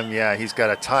on him. Yeah, he's got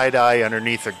a tie-dye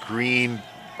underneath a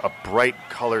bright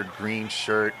colored green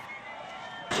shirt.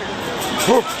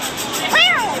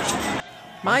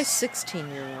 My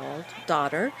 16-year-old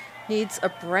daughter needs a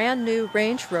brand new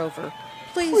Range Rover.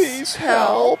 Please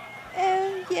help.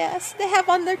 Yes, they have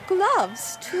on their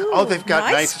gloves, too. Oh, they've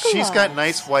got nice gloves. she's got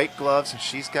nice white gloves, and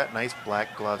she's got nice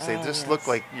black gloves. They Oh, just yes. look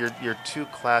like your two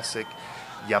classic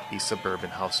yuppie suburban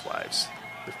housewives.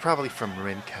 They're probably from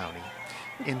Marin County,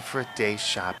 in for a day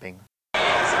shopping. Go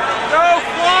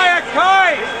fly a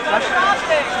kite! Go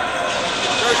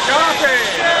shopping!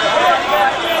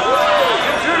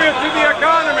 Contribute to the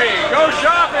economy! Go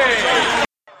shopping!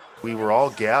 We were all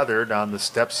gathered on the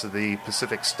steps of the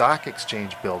Pacific Stock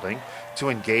Exchange building to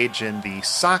engage in the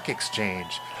sock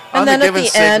exchange. And on then the at given the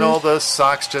signal, end- the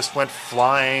socks just went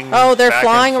flying. Oh, they're back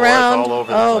flying and forth around. all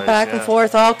over the place. Back and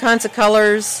forth, all kinds of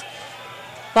colors.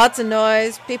 Lots of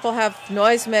noise. People have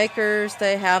noisemakers.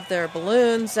 They have their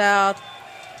balloons out.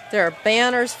 There are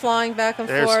banners flying back and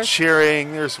There's forth.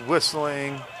 cheering, there's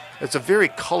whistling. It's a very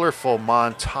colorful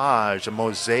montage, a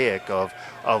mosaic of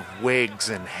wigs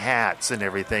and hats and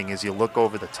everything as you look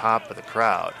over the top of the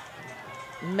crowd.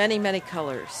 Many, many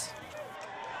colors.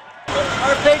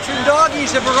 Our patron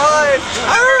doggies have arrived!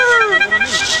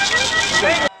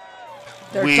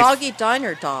 They're We've- doggy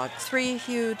diner dogs. 3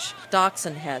 huge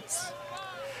dachshund heads.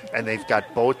 And they've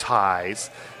got bow ties,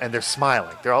 and they're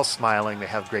smiling. They're all smiling. They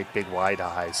have great big wide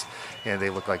eyes, and they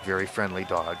look like very friendly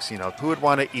dogs. You know, who would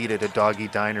want to eat at a doggy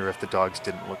diner if the dogs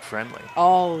didn't look friendly?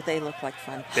 Oh, they look like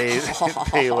fun. They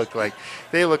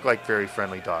look like very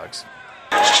friendly dogs.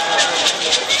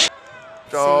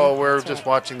 Oh, we're that's just right.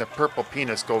 watching the purple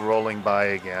penis go rolling by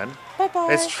again. Bye-bye.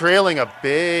 It's trailing a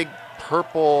big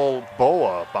purple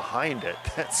boa behind it.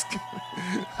 That's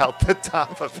out the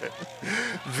top of it.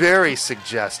 Very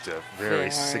suggestive. Very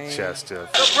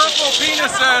suggestive. The purple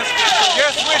penis says,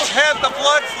 guess which head the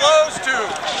blood flows to?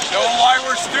 Know why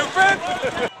we're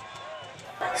stupid?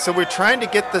 So we're trying to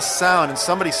get this sound, and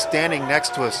somebody's standing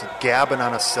next to us gabbing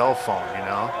on a cell phone, you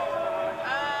know?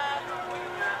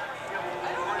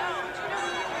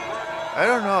 I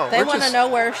don't know. They We're want to just- know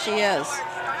where she is.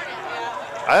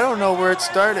 I don't know where it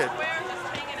started.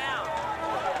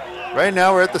 Right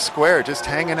now we're at the square, just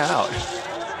hanging out.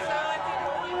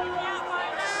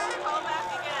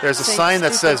 There's a sign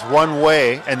that says one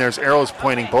way, and there's arrows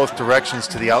pointing both directions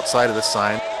to the outside of the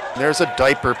sign. There's a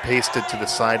diaper pasted to the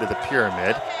side of the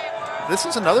pyramid. This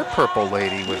is another purple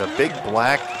lady with a big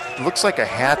black, looks like a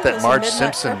hat that It's a Marge midnight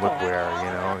Simpson would purple. wear,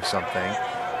 you know, or something.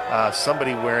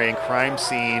 Somebody wearing crime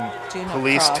scene Do not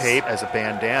police cross. tape as a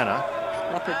bandana.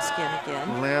 Leopard skin again.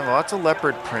 Yeah, lots of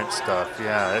leopard print stuff.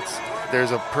 Yeah,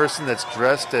 there's a person that's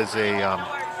dressed as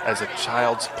a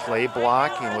child's play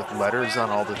block, you know, with letters on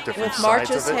all the different With sides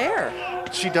Marge's of it. hair.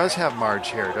 She does have Marge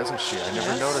hair, doesn't she? I never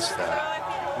Yes. noticed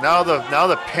that. Now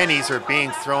the pennies are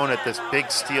being thrown at this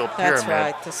big steel pyramid. That's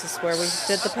right. This is where we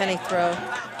did the penny throw.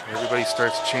 Everybody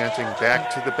starts chanting "Back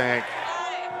to the bank."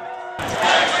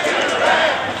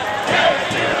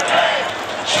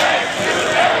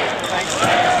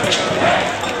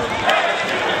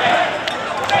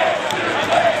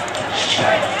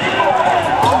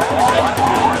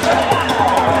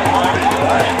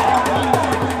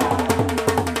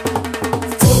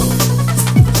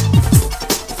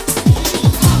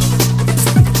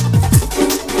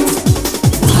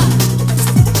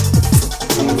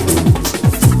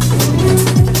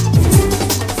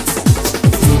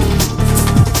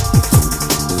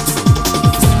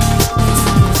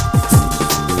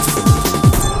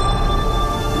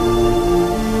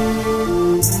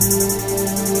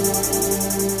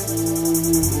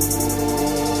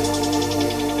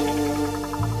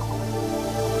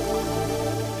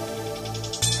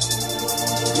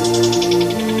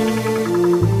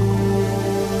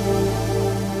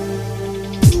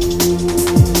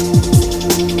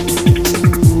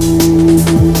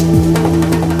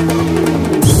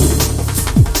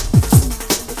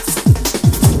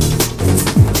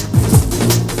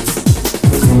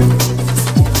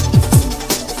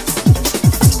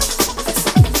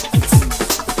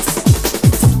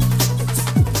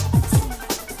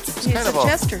 He's kind a of a-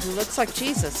 jester who looks like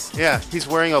Jesus. Yeah, he's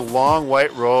wearing a long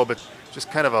white robe, just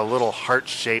kind of a little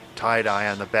heart-shaped tie-dye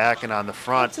on the back and on the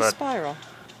front, It's a but spiral.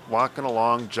 walking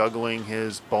along, juggling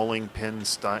his bowling pin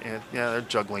stuff. Yeah, they're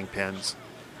juggling pins.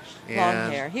 Long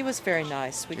And hair. He was very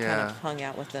nice. We kind Yeah. of hung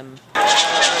out with him.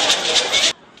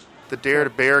 the Dare to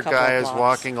Bear couple guy of is blocks.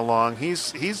 walking along.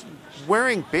 He's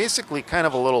wearing basically kind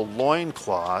of a little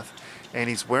loincloth, and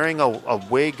he's wearing a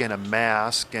wig and a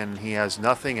mask, and he has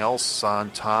nothing else on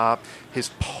top. His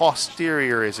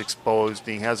posterior is exposed,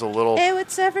 and he has a little Oh,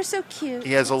 it's ever so cute.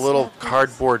 he has a It's little lovely.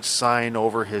 cardboard sign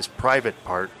over his private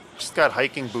part. He's got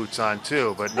hiking boots on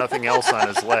too, but nothing else on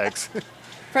his legs.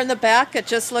 From the back, it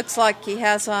just looks like he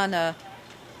has on a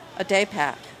day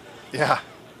pack. Yeah,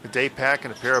 a day pack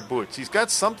and a pair of boots. He's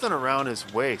got something around his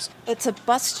waist. It's a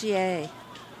bustier.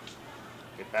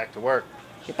 Get back to work.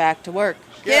 Get back to work.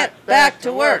 Get back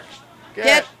to work.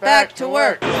 Get back to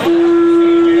work.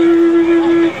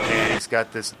 And he's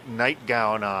got this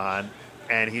nightgown on,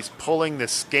 and he's pulling the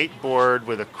skateboard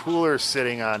with a cooler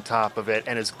sitting on top of it,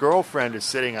 and his girlfriend is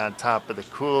sitting on top of the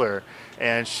cooler,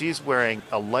 and she's wearing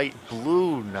a light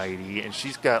blue nightie, and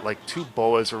she's got like 2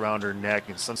 boas around her neck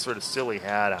and some sort of silly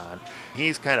hat on.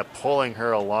 He's kind of pulling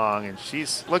her along, and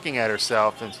she's looking at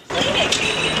herself and...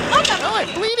 Oh,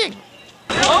 I'm bleeding!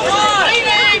 Come on!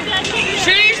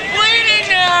 She's bleeding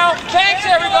now! Thanks,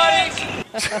 everybody!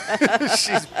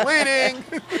 She's bleeding!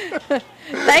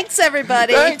 Thanks,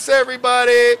 everybody! Thanks,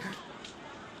 everybody!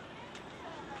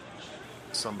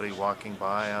 Somebody walking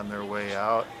by on their way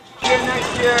out. See you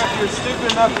next year if you're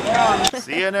stupid enough to come.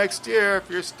 See you next year if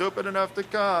you're stupid enough to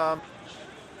come.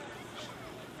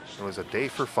 It was a day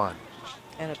for fun.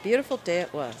 And a beautiful day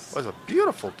it was. It was a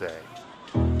beautiful day.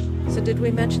 So did we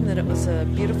mention that it was a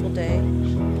beautiful day?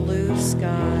 Blue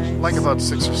skies. Like about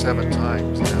 6 or 7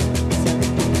 times, yeah.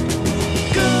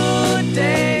 Good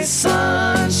day,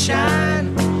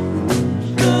 sunshine.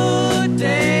 Good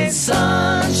day,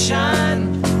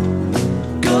 sunshine.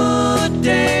 Good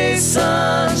day,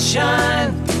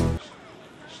 sunshine.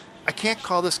 I can't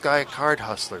call this guy a card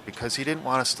hustler because he didn't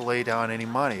want us to lay down any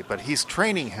money, but he's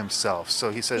training himself.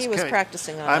 So he says, he was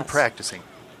practicing on I'm us. practicing.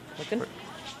 Looking?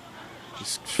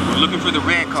 We're looking for the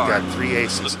red card. He's got 3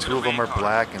 aces. 2 of them are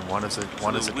black, and one is a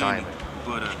diamond.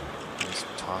 But, he's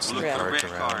tossing the cards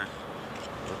around.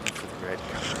 Looking for the red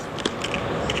card.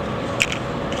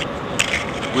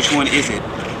 Which one is it?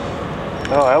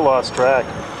 Oh, I lost track.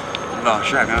 Lost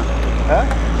track, huh? Huh?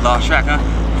 Lost track, huh?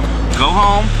 Go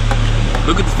home,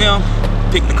 look at the film,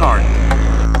 pick the card.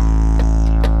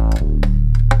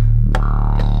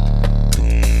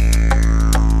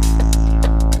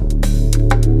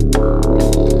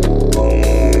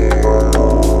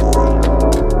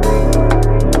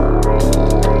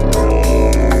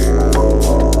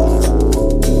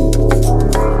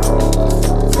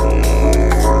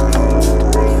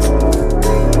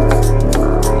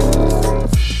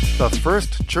 The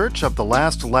First Church of the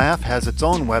Last Laugh has its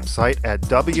own website at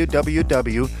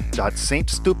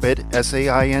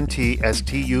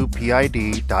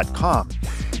www.saintstupid.com.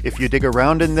 If you dig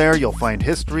around in there, you'll find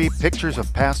history, pictures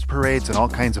of past parades, and all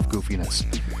kinds of goofiness.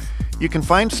 You can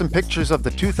find some pictures of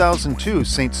the 2002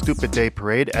 St. Stupid Day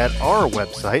Parade at our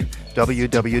website,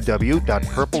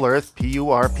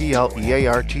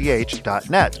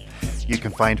 www.purplearth.net. You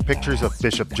can find pictures of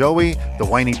Bishop Joey, the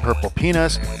whiny purple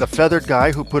penis, the feathered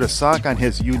guy who put a sock on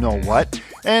his you-know-what,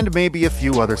 and maybe a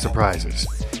few other surprises.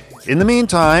 In the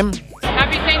meantime...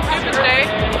 Happy St. Stupid Day!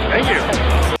 Thank you!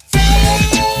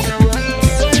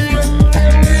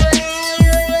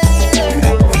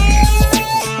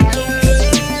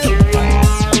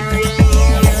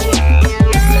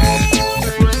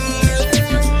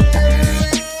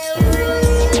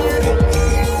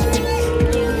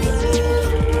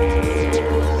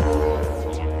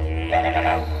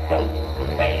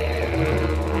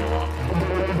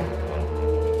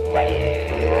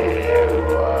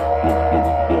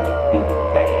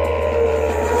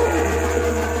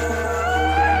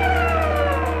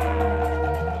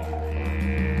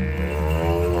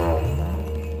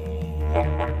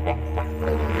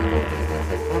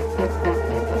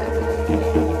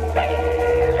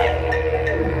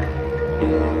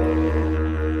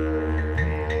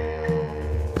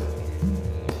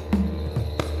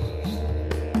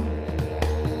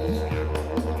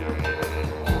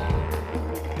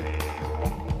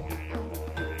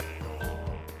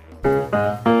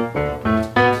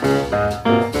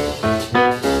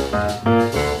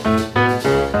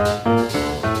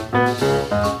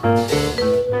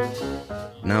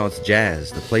 Now it's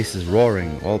jazz. The place is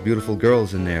roaring. All beautiful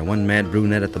girls in there. One mad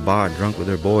brunette at the bar, drunk with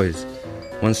her boys.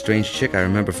 One strange chick I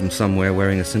remember from somewhere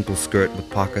wearing a simple skirt with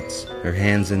pockets. Her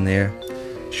hands in there.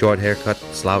 Short haircut,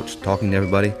 slouched, talking to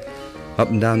everybody. Up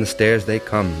and down the stairs they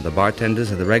come. The bartenders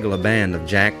are the regular band of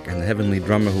Jack and the heavenly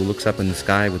drummer who looks up in the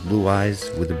sky with blue eyes,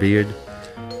 with a beard.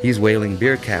 He's wailing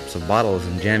beer caps of bottles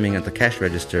and jamming at the cash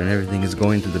register, and everything is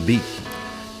going to the beat.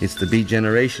 It's the beat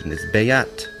generation. It's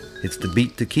Bayat. It's the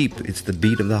beat to keep. It's the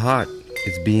beat of the heart.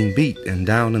 It's being beat and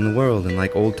down in the world, and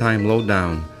like old-time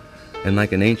lowdown. And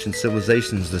like in ancient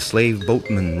civilizations, the slave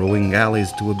boatmen rowing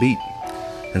galleys to a beat,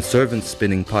 and servants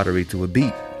spinning pottery to a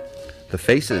beat. The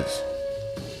faces.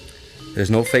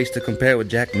 There's no face to compare with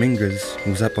Jack Mingers,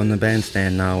 who's up on the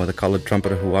bandstand now with a colored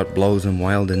trumpeter who outblows him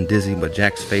wild and dizzy, but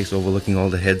Jack's face overlooking all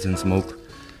the heads in smoke.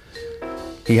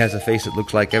 He has a face that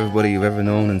looks like everybody you've ever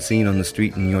known and seen on the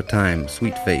street in your time.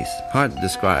 Sweet face. Hard to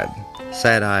describe.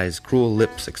 Sad eyes, cruel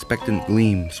lips, expectant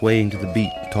gleam, swaying to the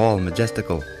beat, tall and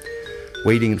majestical.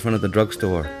 Waiting in front of the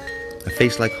drugstore. A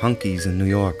face like Hunky's in New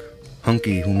York.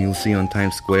 Hunky, whom you'll see on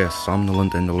Times Square,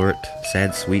 somnolent and alert,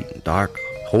 sad, sweet, dark,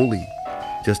 holy,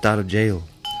 just out of jail,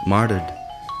 martyred,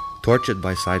 tortured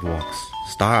by sidewalks,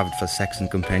 starved for sex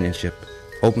and companionship,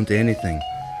 open to anything,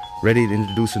 ready to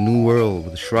introduce a new world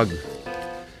with a shrug.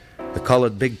 The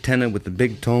colored big tenor with the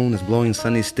big tone is blowing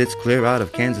Sonny Stitz clear out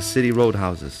of Kansas City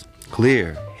roadhouses.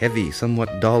 Clear, heavy,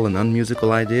 somewhat dull and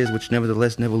unmusical ideas which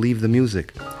nevertheless never leave the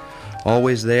music.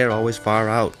 Always there, always far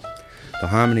out. The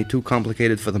harmony too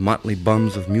complicated for the motley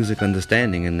bums of music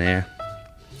understanding in there.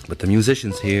 But the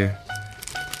musician's here.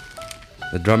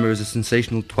 The drummer is a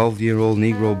sensational 12-year-old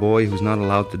Negro boy who's not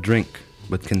allowed to drink,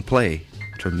 but can play.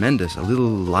 Tremendous, a little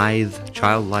lithe,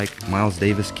 childlike Miles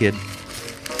Davis kid.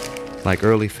 Like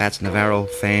early Fats Navarro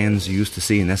fans you used to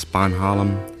see in Espan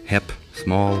Harlem, hep,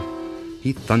 small.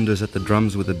 He thunders at the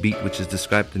drums with a beat which is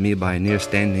described to me by a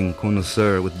near-standing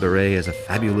connoisseur with beret as a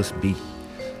fabulous beat.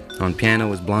 On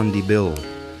piano is Blondie Bill,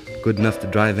 good enough to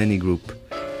drive any group.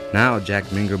 Now Jack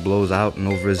Minger blows out and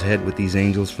over his head with these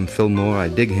angels from Fillmore. I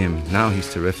dig him. Now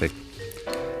he's terrific.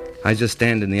 I just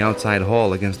stand in the outside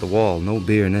hall against the wall, no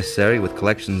beer necessary, with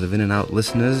collections of in-and-out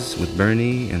listeners, with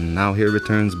Bernie, and now here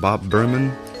returns Bob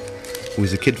Berman, who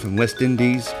is a kid from West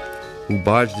Indies, who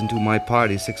barged into my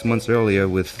party 6 months earlier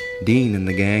with Dean and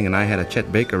the gang, and I had a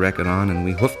Chet Baker record on, and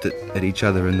we hoofed it at each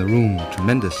other in the room.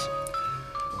 Tremendous.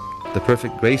 The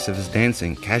perfect grace of his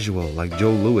dancing, casual, like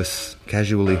Joe Louis,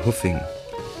 casually hoofing.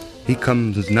 He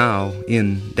comes now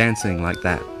in dancing like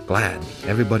that, glad.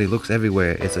 Everybody looks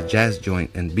everywhere. It's a jazz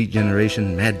joint and Beat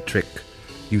Generation mad trick.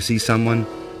 You see someone,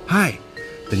 hi!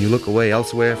 Then you look away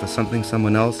elsewhere for something,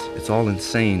 someone else. It's all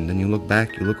insane. Then you look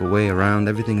back, you look away, around.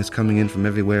 Everything is coming in from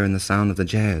everywhere in the sound of the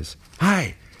jazz.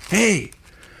 Hi! Hey!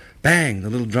 Bang! The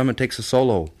little drummer takes a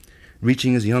solo.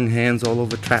 Reaching his young hands all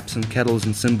over traps and kettles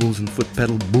and cymbals and foot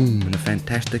pedal, boom, and a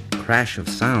fantastic crash of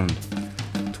sound.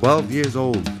 12 years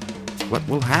old. What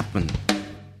will happen?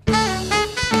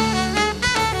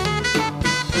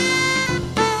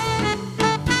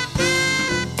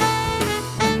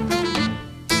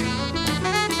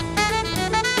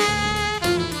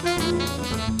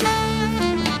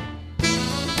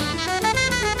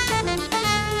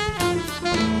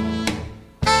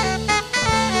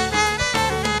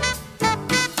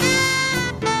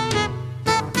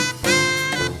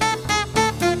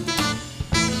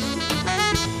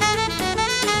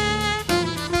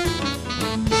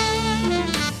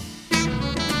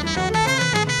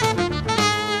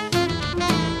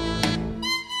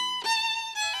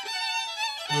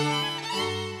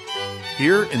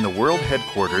 Here in the world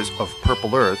headquarters of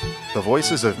Purple Earth, the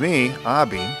voices of me,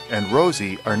 Abby, and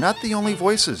Rosie are not the only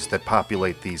voices that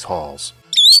populate these halls.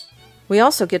 We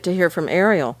also get to hear from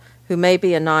Ariel, who may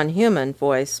be a non-human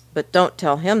voice, but don't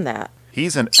tell him that.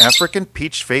 He's an African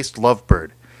peach-faced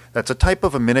lovebird. That's a type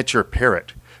of a miniature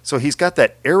parrot. So he's got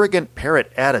that arrogant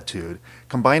parrot attitude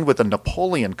combined with a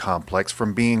Napoleon complex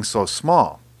from being so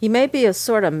small. He may be a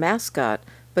sort of mascot,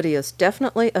 but he is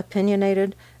definitely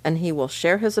opinionated, and he will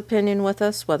share his opinion with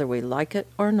us whether we like it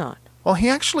or not. Well, he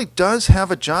actually does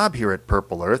have a job here at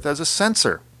Purple Earth as a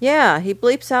censor. Yeah, he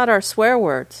bleeps out our swear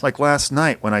words. Like last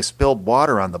night when I spilled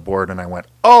water on the board and I went,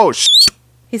 oh,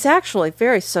 He's actually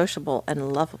very sociable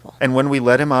and lovable. And when we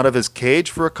let him out of his cage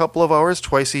for a couple of hours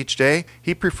twice each day,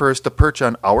 he prefers to perch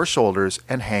on our shoulders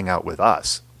and hang out with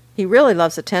us. He really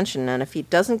loves attention, and if he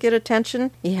doesn't get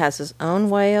attention, he has his own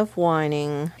way of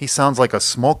whining. He sounds like a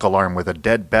smoke alarm with a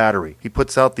dead battery. He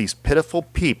puts out these pitiful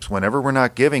peeps whenever we're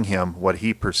not giving him what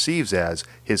he perceives as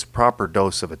his proper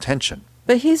dose of attention.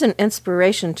 But he's an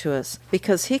inspiration to us,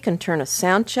 because he can turn a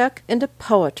sound check into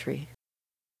poetry.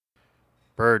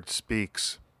 Bird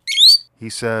speaks. He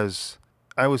says,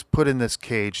 I was put in this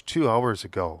cage 2 hours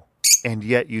ago, and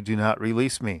yet you do not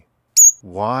release me.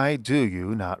 Why do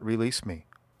you not release me?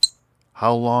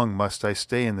 How long must I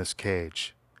stay in this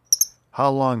cage? How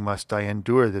long must I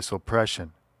endure this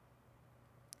oppression?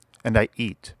 And I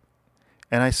eat,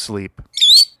 and I sleep,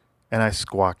 and I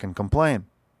squawk and complain.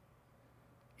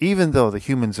 Even though the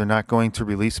humans are not going to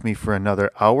release me for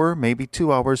another hour, maybe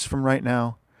 2 hours from right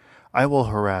now, I will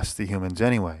harass the humans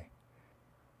anyway.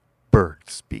 Bird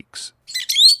speaks.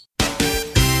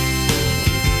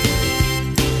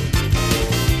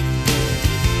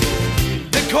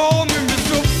 They call me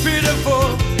Mr.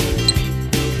 Pitiful,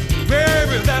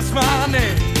 baby, that's my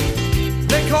name.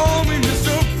 They call me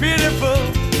Mr. Pitiful,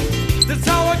 that's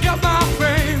how I got my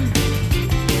fame.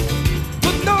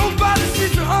 But nobody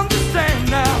seems to understand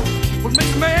now what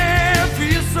makes a man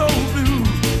feel so blue.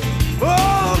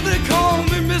 Oh, they call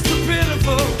me Mr.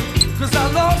 Pitiful, 'cause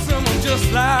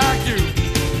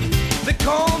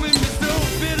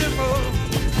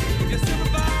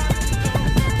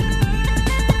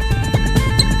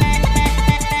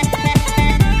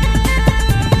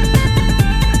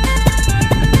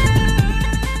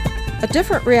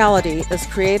Different Reality is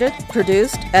created,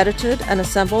 produced, edited, and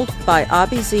assembled by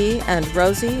Abby Z and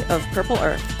Rosie of Purple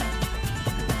Earth.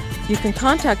 You can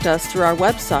contact us through our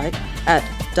website at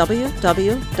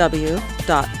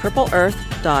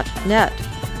www.purpleearth.net,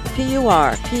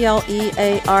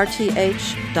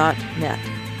 purplearth.net.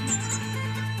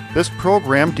 This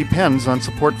program depends on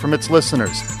support from its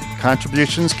listeners.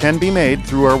 Contributions can be made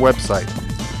through our website.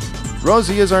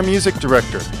 Rosie is our music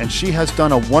director, and she has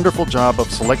done a wonderful job of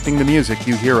selecting the music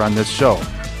you hear on this show.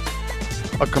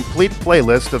 A complete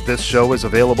playlist of this show is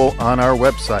available on our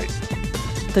website.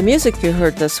 The music you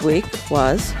heard this week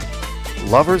was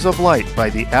Lovers of Light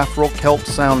by the Afro-Celt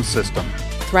Sound System,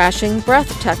 Thrashing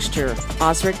Breath Texture,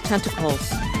 Osric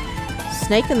Tentacles,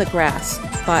 Snake in the Grass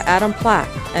by Adam Plack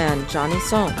and Johnny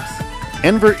Soames,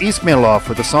 Enver Ismailov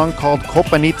with a song called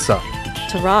Kopanitsa,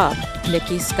 Tarab,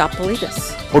 Nikki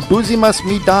Skopolidis, Oduzimas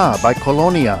Mida by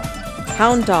Colonia,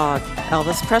 Hound Dog,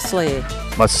 Elvis Presley,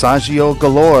 Massagio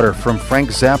Galore from Frank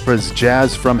Zappa's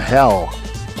Jazz from Hell,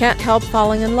 Can't Help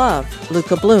Falling in Love,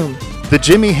 Luca Bloom, The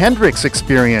Jimi Hendrix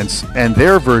Experience and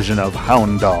their version of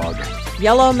Hound Dog,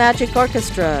 Yellow Magic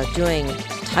Orchestra doing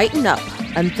Tighten Up,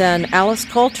 and then Alice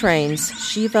Coltrane's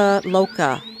Shiva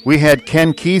Loka. We had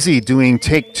Ken Kesey doing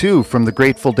Take Two from the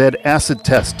Grateful Dead Acid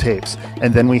Test tapes,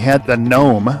 and then we had The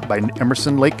Gnome by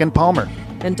Emerson, Lake and Palmer.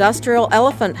 Industrial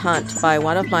Elephant Hunt by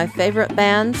one of my favorite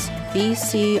bands,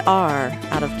 VCR,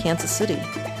 out of Kansas City.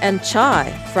 And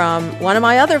Chai from one of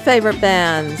my other favorite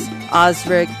bands,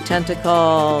 Osric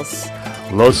Tentacles.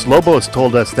 Los Lobos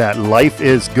told us that life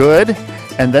is good,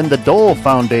 and then the Dole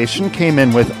Foundation came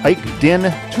in with Ike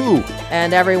Din 2.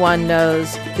 And everyone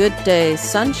knows Good Day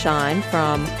Sunshine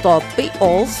from the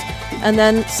Beatles, and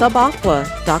then Subaqua,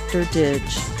 Dr.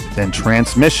 Didge. Then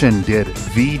Transmission did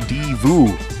VD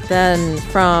Voo. Then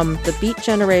from the Beat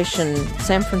Generation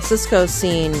San Francisco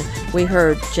scene, we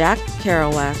heard Jack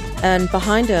Kerouac, and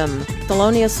behind him,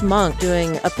 Thelonious Monk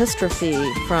doing Epistrophe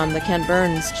from the Ken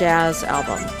Burns Jazz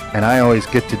album. And I always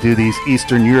get to do these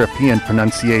Eastern European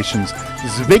pronunciations.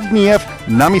 Zbigniew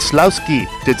Namislawski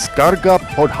did Skarga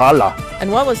Podhala.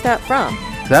 And what was that from?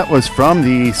 That was from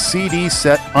the CD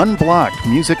set Unblocked,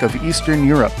 Music of Eastern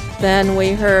Europe. Then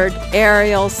we heard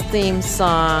Ariel's theme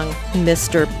song,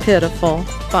 Mr. Pitiful,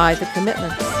 by The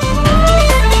Commitments.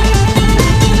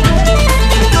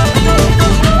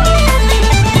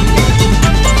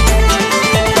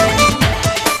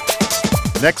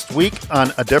 Next week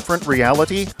on A Different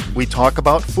Reality, we talk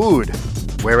about food,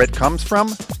 where it comes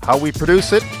from, how we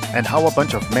produce it, and how a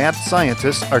bunch of mad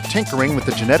scientists are tinkering with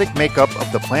the genetic makeup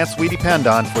of the plants we depend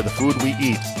on for the food we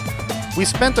eat. We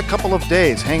spent a couple of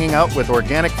days hanging out with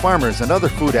organic farmers and other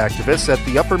food activists at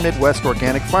the Upper Midwest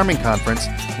Organic Farming Conference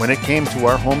when it came to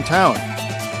our hometown.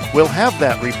 We'll have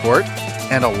that report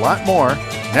and a lot more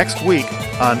next week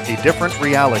on A Different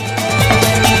Reality.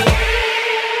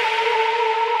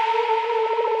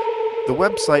 The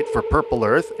website for Purple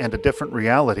Earth and A Different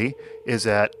Reality is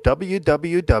at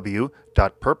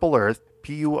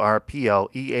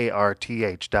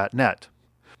www.purpleearth.net.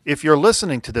 If you're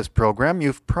listening to this program,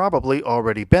 you've probably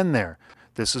already been there.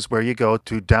 This is where you go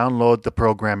to download the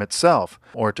program itself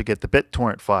or to get the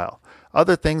BitTorrent file.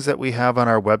 Other things that we have on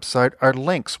our website are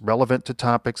links relevant to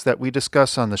topics that we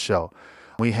discuss on the show.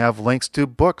 We have links to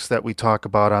books that we talk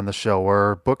about on the show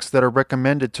or books that are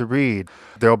recommended to read.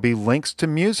 There'll be links to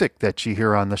music that you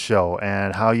hear on the show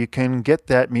and how you can get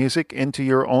that music into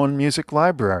your own music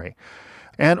library.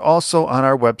 And also on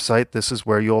our website, this is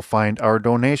where you'll find our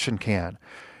donation can.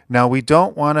 Now, we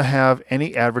don't want to have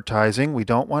any advertising. We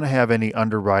don't want to have any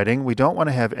underwriting. We don't want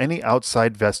to have any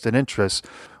outside vested interests.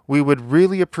 We would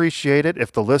really appreciate it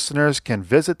if the listeners can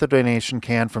visit the donation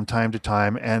can from time to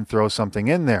time and throw something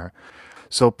in there.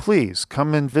 So please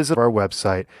come and visit our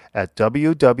website at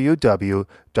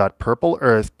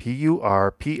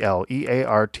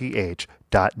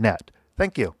www.purpleearth.net.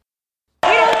 Thank you. We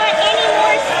don't want any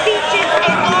more speeches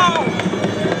at all.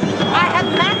 I have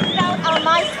maxed out on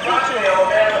my speeches.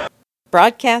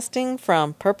 Broadcasting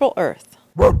from Purple Earth.